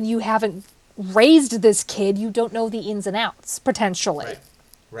you haven't raised this kid, you don't know the ins and outs potentially.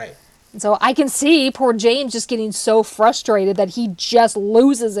 Right. And so I can see poor James just getting so frustrated that he just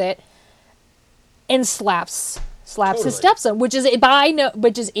loses it and slaps his stepson, which is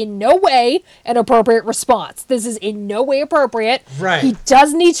in no way an appropriate response. This is in no way appropriate. Right. He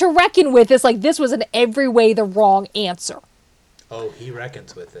does need to reckon with this. Like, this was in every way the wrong answer. Oh, he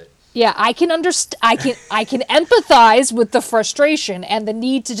reckons with it. Yeah, I can understand. I can empathize with the frustration and the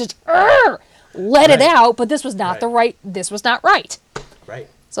need to just let it out. But this was not This was not right. Right.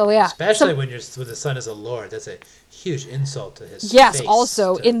 So yeah, Especially when the son is a lord, that's a huge insult to his yes. face,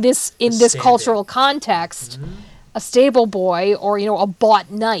 Also, to in this stand cultural context, a stable boy or a bought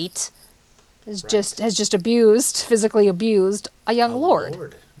knight has just physically abused a young lord.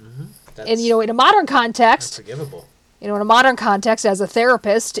 Mm-hmm. That's And in a modern context, unforgivable. in a modern context, as a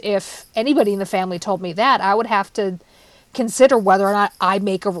therapist, if anybody in the family told me that, I would have to consider whether or not I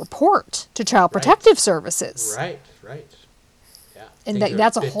make a report to Child Protective Services. Right. Yeah. And Things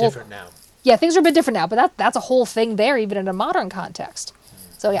that's are a bit whole different now. Yeah, things are a bit different now, but that's a whole thing there, even in a modern context.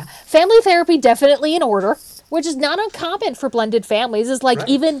 So yeah, family therapy definitely in order, which is not uncommon for blended families. Is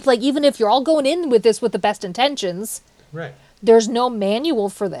even if you're all going in with this with the best intentions, Right. there's no manual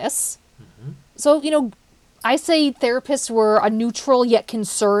for this. So I say therapists were a neutral yet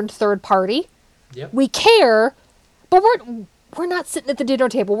concerned third party. Yep. We care, but we're not sitting at the dinner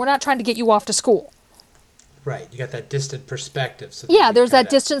table. We're not trying to get you off to school. Right. You got that distant perspective. So There's that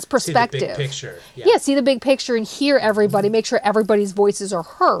distance perspective. See the big picture. Yeah, see the big picture and hear everybody. Make sure everybody's voices are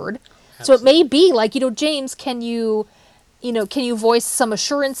heard. Absolutely. So it may be like, James, can you voice some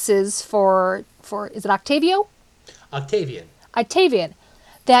assurances for is it Octavio? Octavian.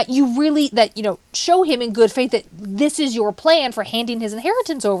 That you really, show him in good faith that this is your plan for handing his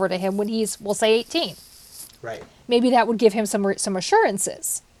inheritance over to him when he's, we'll say, 18. Right. Maybe that would give him some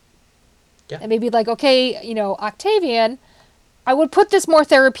assurances. Yeah. And maybe like, okay, Octavian, I would put this more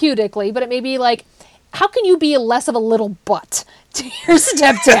therapeutically, but it may be like, how can you be less of a little butt to your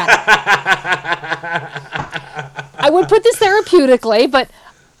stepdad? I would put this therapeutically, but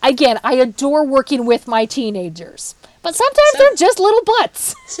again, I adore working with my teenagers. But sometimes they're just little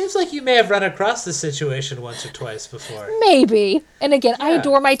butts. Seems like you may have run across this situation once or twice before. Maybe. And again, I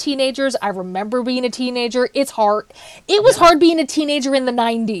adore my teenagers. I remember being a teenager. It's hard. It was hard being a teenager in the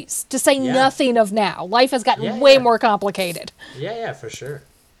 90s, to say nothing of now. Life has gotten way more complicated. Yeah, for sure.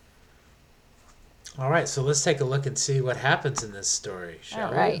 All right, so let's take a look and see what happens in this story, shall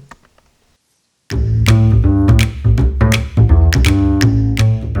we? All right.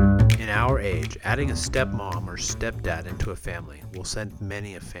 In our age, adding a stepmom or stepdad into a family will send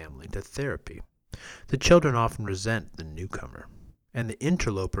many a family to therapy. The children often resent the newcomer, and the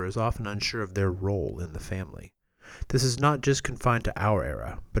interloper is often unsure of their role in the family. This is not just confined to our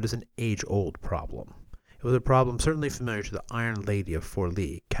era, but is an age-old problem. It was a problem certainly familiar to the Iron Lady of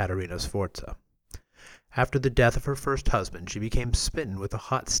Forlì, Caterina Sforza. After the death of her first husband, she became smitten with a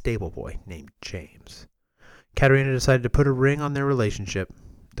hot stable boy named James. Caterina decided to put a ring on their relationship,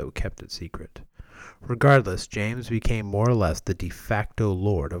 though kept it secret. Regardless, James became more or less the de facto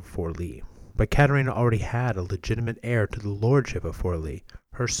lord of Forlì. But Caterina already had a legitimate heir to the lordship of Forlì,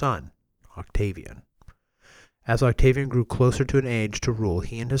 her son, Octavian. As Octavian grew closer to an age to rule,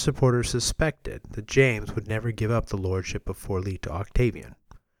 he and his supporters suspected that James would never give up the lordship of Forlì to Octavian.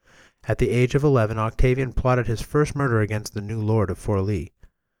 At the age of 11, Octavian plotted his first murder against the new lord of Forlì,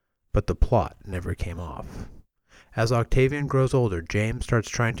 but the plot never came off. As Octavian grows older, James starts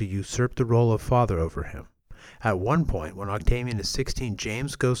trying to usurp the role of father over him. At one point, when Octavian is 16,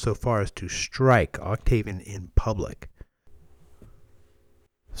 James goes so far as to strike Octavian in public.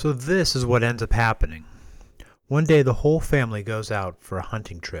 So this is what ends up happening. One day the whole family goes out for a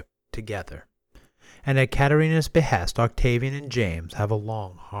hunting trip together, and at Caterina's behest, Octavian and James have a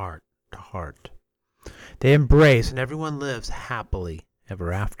long heart-to-heart. They embrace and everyone lives happily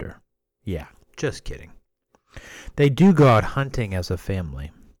ever after. Yeah, just kidding. They do go out hunting as a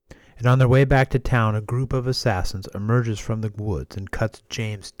family, and on their way back to town, a group of assassins emerges from the woods and cuts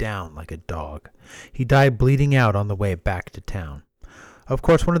James down like a dog. He died bleeding out on the way back to town. Of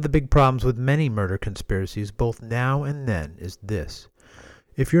course, one of the big problems with many murder conspiracies, both now and then, is this.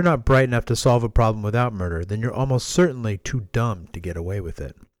 If you're not bright enough to solve a problem without murder, then you're almost certainly too dumb to get away with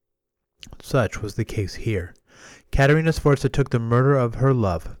it. Such was the case here. Caterina Sforza took the murder of her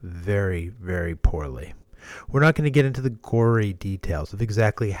love very, very poorly. We're not going to get into the gory details of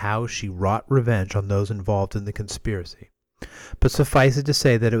exactly how she wrought revenge on those involved in the conspiracy, but suffice it to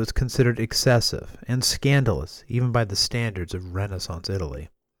say that it was considered excessive and scandalous even by the standards of Renaissance Italy.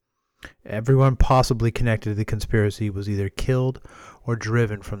 Everyone possibly connected to the conspiracy was either killed or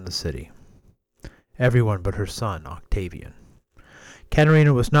driven from the city. Everyone but her son, Octavian.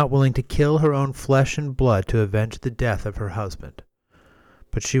 Caterina was not willing to kill her own flesh and blood to avenge the death of her husband,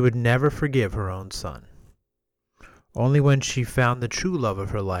 but she would never forgive her own son. Only when she found the true love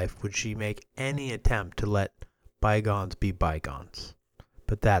of her life would she make any attempt to let bygones be bygones.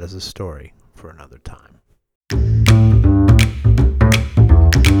 But that is a story for another time.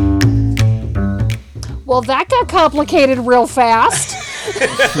 Well, that got complicated real fast.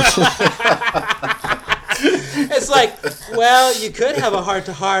 It's like, well, you could have a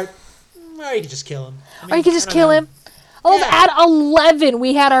heart-to-heart, or you could just kill him. Or you could just kill him. Yeah. At 11,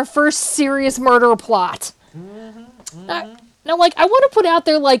 we had our first serious murder plot. Now, like, I want to put out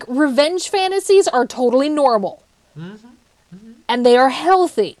there, like, revenge fantasies are totally normal. And they are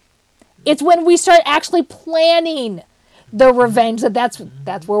healthy. It's when we start actually planning the revenge that's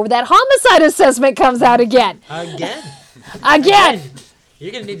where that homicide assessment comes out again. Again.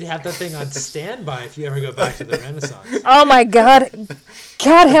 You're going to need to have that thing on standby if you ever go back to the Renaissance. Oh, my God.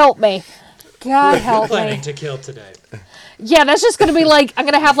 God help me. God help me. Planning to kill today. Yeah, that's just going to be like, I'm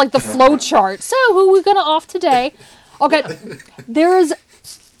going to have like the flow chart. So, who are we going to off today? Okay, there is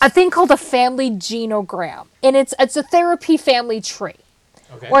a thing called a family genogram. And it's a therapy family tree.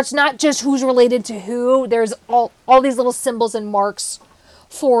 Okay. Or it's not just who's related to who. There's all these little symbols and marks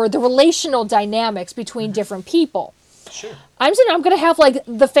for the relational dynamics between different people. Sure. I'm going to have like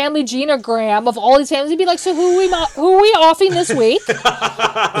the family genogram of all these families and be like, so who are we offing this week?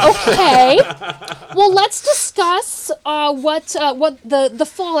 Okay. Well, let's discuss what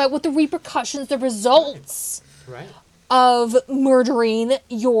the fallout, what the repercussions, the results of murdering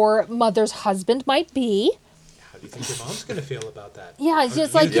your mother's husband might be. How do you think your mom's going to feel about that? Yeah, it's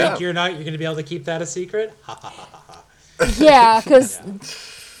just you like think you're going to be able to keep that a secret? Yeah, because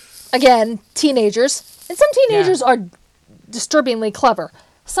again, teenagers, and some teenagers are disturbingly clever.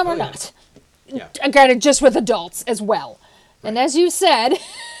 Some are not. Yeah. Granted, just with adults as well. Right. And as you said,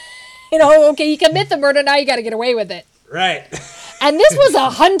 okay, you commit the murder, now you got to get away with it. Right. And this was a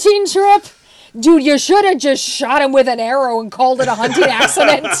hunting trip. Dude, you should have just shot him with an arrow and called it a hunting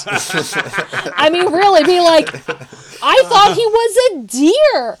accident. I mean, really, be like, I thought he was a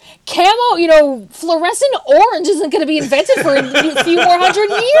deer. Camo, fluorescent orange isn't going to be invented for a few more hundred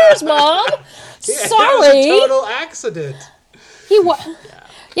years, Mom. Sorry. It was a total accident.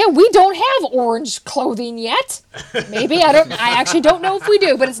 Yeah, we don't have orange clothing yet. Maybe, I actually don't know if we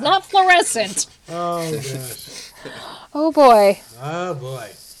do, but it's not fluorescent. Oh, gosh. Oh, boy. Oh,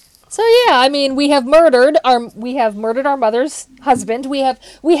 boy. So yeah, I mean, we have murdered our mother's husband. We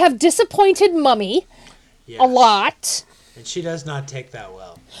have disappointed Mummy a lot. And she does not take that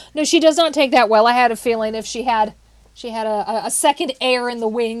well. No, she does not take that well. I had a feeling if she had a second heir in the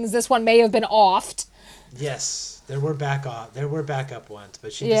wings, this one may have been offed. Yes, there were backup ones,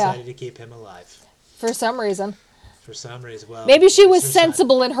 but she decided to keep him alive. For some reason. Well, maybe she was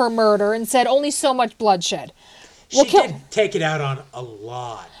sensible in her murder and said only so much bloodshed. She did take it out on a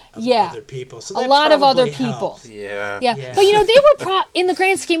lot of other people. So a lot of other people. Helped. Yeah. But they were in the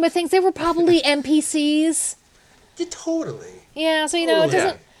grand scheme of things, they were probably NPCs. Yeah, totally. Yeah, so it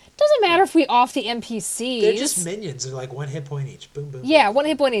doesn't matter if we off the NPCs. They're just minions. They're like 1 hit point each. Boom, boom. Yeah, boom. 1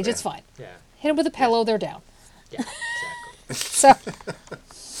 hit point each. It's fine. Yeah. Hit them with a pillow, they're down. Yeah, exactly.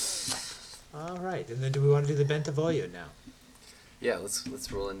 So. All right, and then do we want to do the Bentivoglio now? Yeah,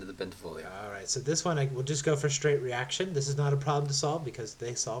 let's roll into the Bentivoglio. All right, so this one we'll just go for straight reaction. This is not a problem to solve because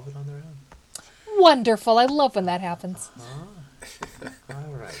they solve it on their own. Wonderful. I love when that happens.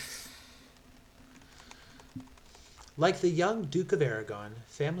 All right. Like the young Duke of Aragon,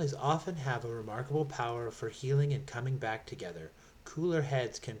 families often have a remarkable power for healing and coming back together. Cooler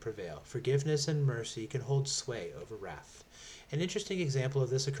heads can prevail. Forgiveness and mercy can hold sway over wrath. An interesting example of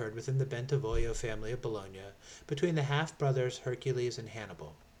this occurred within the Bentivoglio family of Bologna, between the half-brothers Hercules and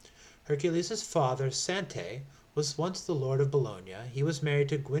Hannibal. Hercules' father, Sante, was once the Lord of Bologna. He was married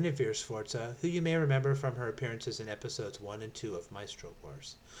to Guinevere Sforza, who you may remember from her appearances in episodes 1 and 2 of Maestro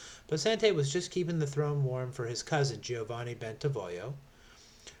Wars. But Sante was just keeping the throne warm for his cousin, Giovanni Bentivoglio.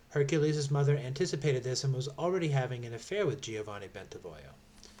 Hercules' mother anticipated this and was already having an affair with Giovanni Bentivoglio.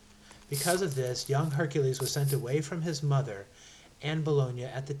 Because of this, young Hercules was sent away from his mother and Bologna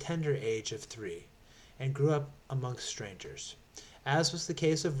at the tender age of 3, and grew up amongst strangers. As was the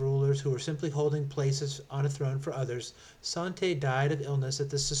case of rulers who were simply holding places on a throne for others, Sante died of illness at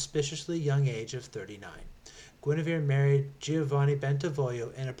the suspiciously young age of 39. Guinevere married Giovanni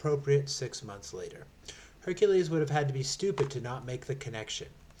Bentivoglio an appropriate 6 months later. Hercules would have had to be stupid to not make the connection.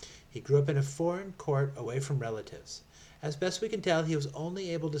 He grew up in a foreign court away from relatives. As best we can tell, he was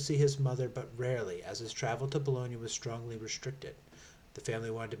only able to see his mother but rarely, as his travel to Bologna was strongly restricted. The family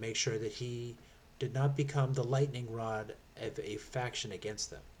wanted to make sure that he did not become the lightning rod of a faction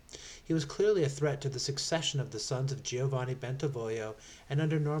against them. He was clearly a threat to the succession of the sons of Giovanni Bentivoglio, and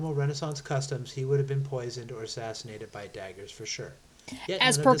under normal Renaissance customs he would have been poisoned or assassinated by daggers for sure. Yet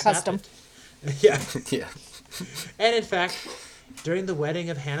as per custom. Yeah. Yeah. And in fact, during the wedding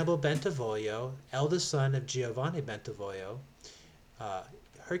of Hannibal Bentivoglio, eldest son of Giovanni Bentivoglio,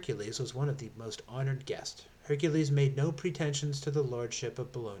 Hercules was one of the most honored guests. Hercules made no pretensions to the lordship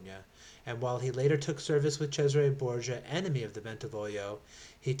of Bologna, and while he later took service with Cesare Borgia, enemy of the Bentivoglio,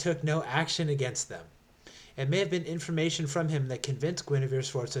 he took no action against them. It may have been information from him that convinced Guinevere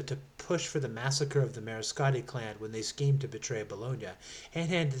Sforza to push for the massacre of the Mariscotti clan when they schemed to betray Bologna and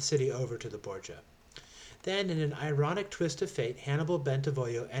hand the city over to the Borgia. Then, in an ironic twist of fate, Hannibal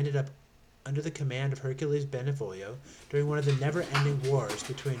Bentivoglio ended up under the command of Hercules Bentivoglio during one of the never-ending wars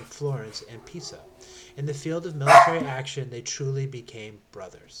between Florence and Pisa. In the field of military action, they truly became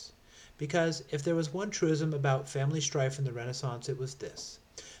brothers. Because if there was one truism about family strife in the Renaissance, it was this: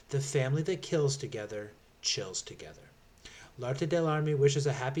 the family that kills together chills together. L'Arte dell'Arme wishes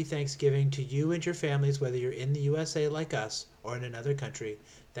a happy Thanksgiving to you and your families, whether you're in the USA like us or in another country.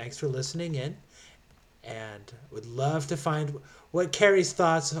 Thanks for listening in, and would love to find what Kari's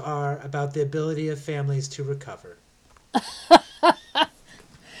thoughts are about the ability of families to recover.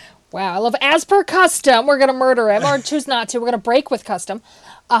 Wow, I love as per custom, we're going to murder him or choose not to. We're going to break with custom.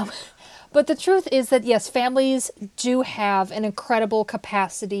 But the truth is that, yes, families do have an incredible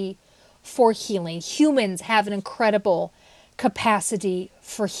capacity for healing. Humans have an incredible capacity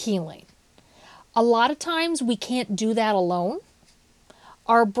for healing. A lot of times we can't do that alone.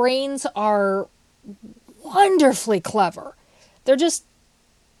 Our brains are wonderfully clever. They're just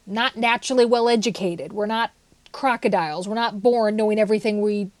not naturally well educated. We're not crocodiles. We're not born knowing everything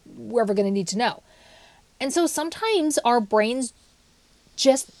we're ever going to need to know. And so sometimes our brains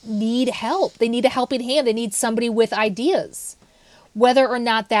just need help. They need a helping hand. They need somebody with ideas, whether or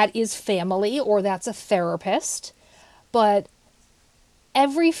not that is family or that's a therapist. But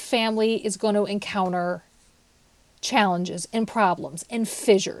every family is going to encounter challenges and problems and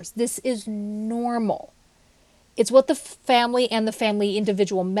fissures. This is normal. It's what the family and the family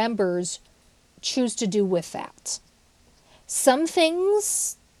individual members choose to do with that. Some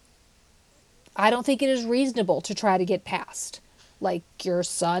things I don't think it is reasonable to try to get past, like your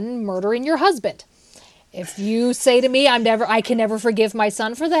son murdering your husband. If you say to me, I can never forgive my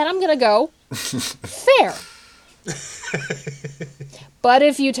son for that, I'm going to go, fair. But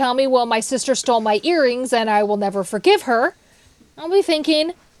if you tell me, well, my sister stole my earrings and I will never forgive her, I'll be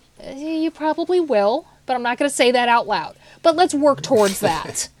thinking, you probably will, but I'm not going to say that out loud. But let's work towards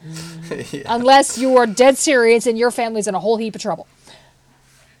that. Yeah. Unless you are dead serious and your family's in a whole heap of trouble.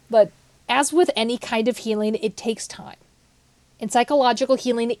 But as with any kind of healing, it takes time. And psychological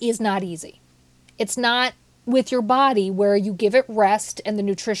healing is not easy. It's not with your body where you give it rest and the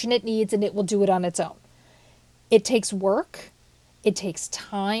nutrition it needs and it will do it on its own. It takes work, it takes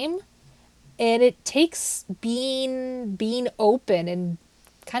time, and it takes being open and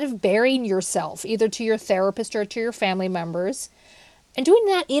kind of burying yourself either to your therapist or to your family members, and doing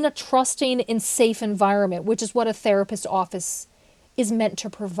that in a trusting and safe environment, which is what a therapist office is meant to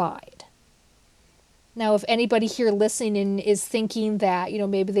provide. Now, if anybody here listening is thinking that,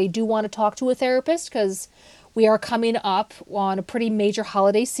 maybe they do want to talk to a therapist, because we are coming up on a pretty major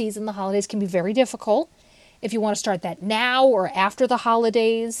holiday season. The holidays can be very difficult. If you want to start that now or after the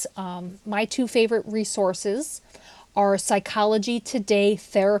holidays, my two favorite resources are Psychology Today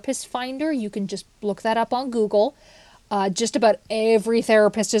Therapist Finder. You can just look that up on Google. Just about every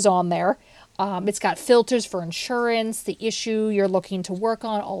therapist is on there. It's got filters for insurance, the issue you're looking to work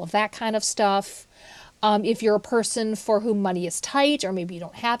on, all of that kind of stuff. If you're a person for whom money is tight or maybe you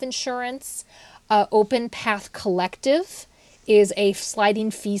don't have insurance, Open Path Collective is a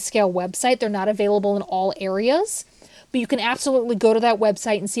sliding fee scale website. They're not available in all areas, but you can absolutely go to that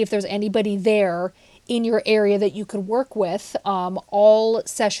website and see if there's anybody there in your area that you could work with. All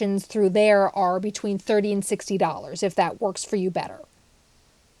sessions through there are between $30 and $60 if that works for you better.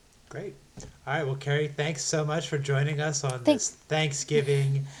 Great. All right. Well, Kari, thanks so much for joining us on this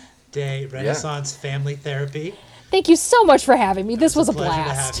Thanksgiving Day Renaissance Family Therapy. Thank you so much for having me. This was a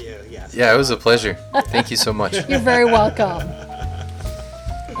blast. Pleasure to have you. Yes. Yeah, it was a pleasure. Thank you so much. You're very welcome.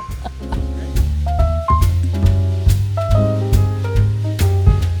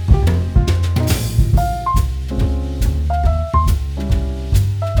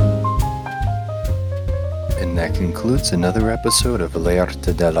 And that concludes another episode of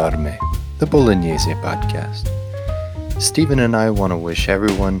L'Arte dell'Arme, the Bolognese podcast. Stephen and I want to wish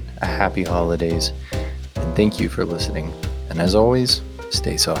everyone a happy holidays, and thank you for listening. And as always,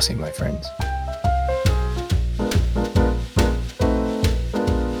 stay saucy, my friends.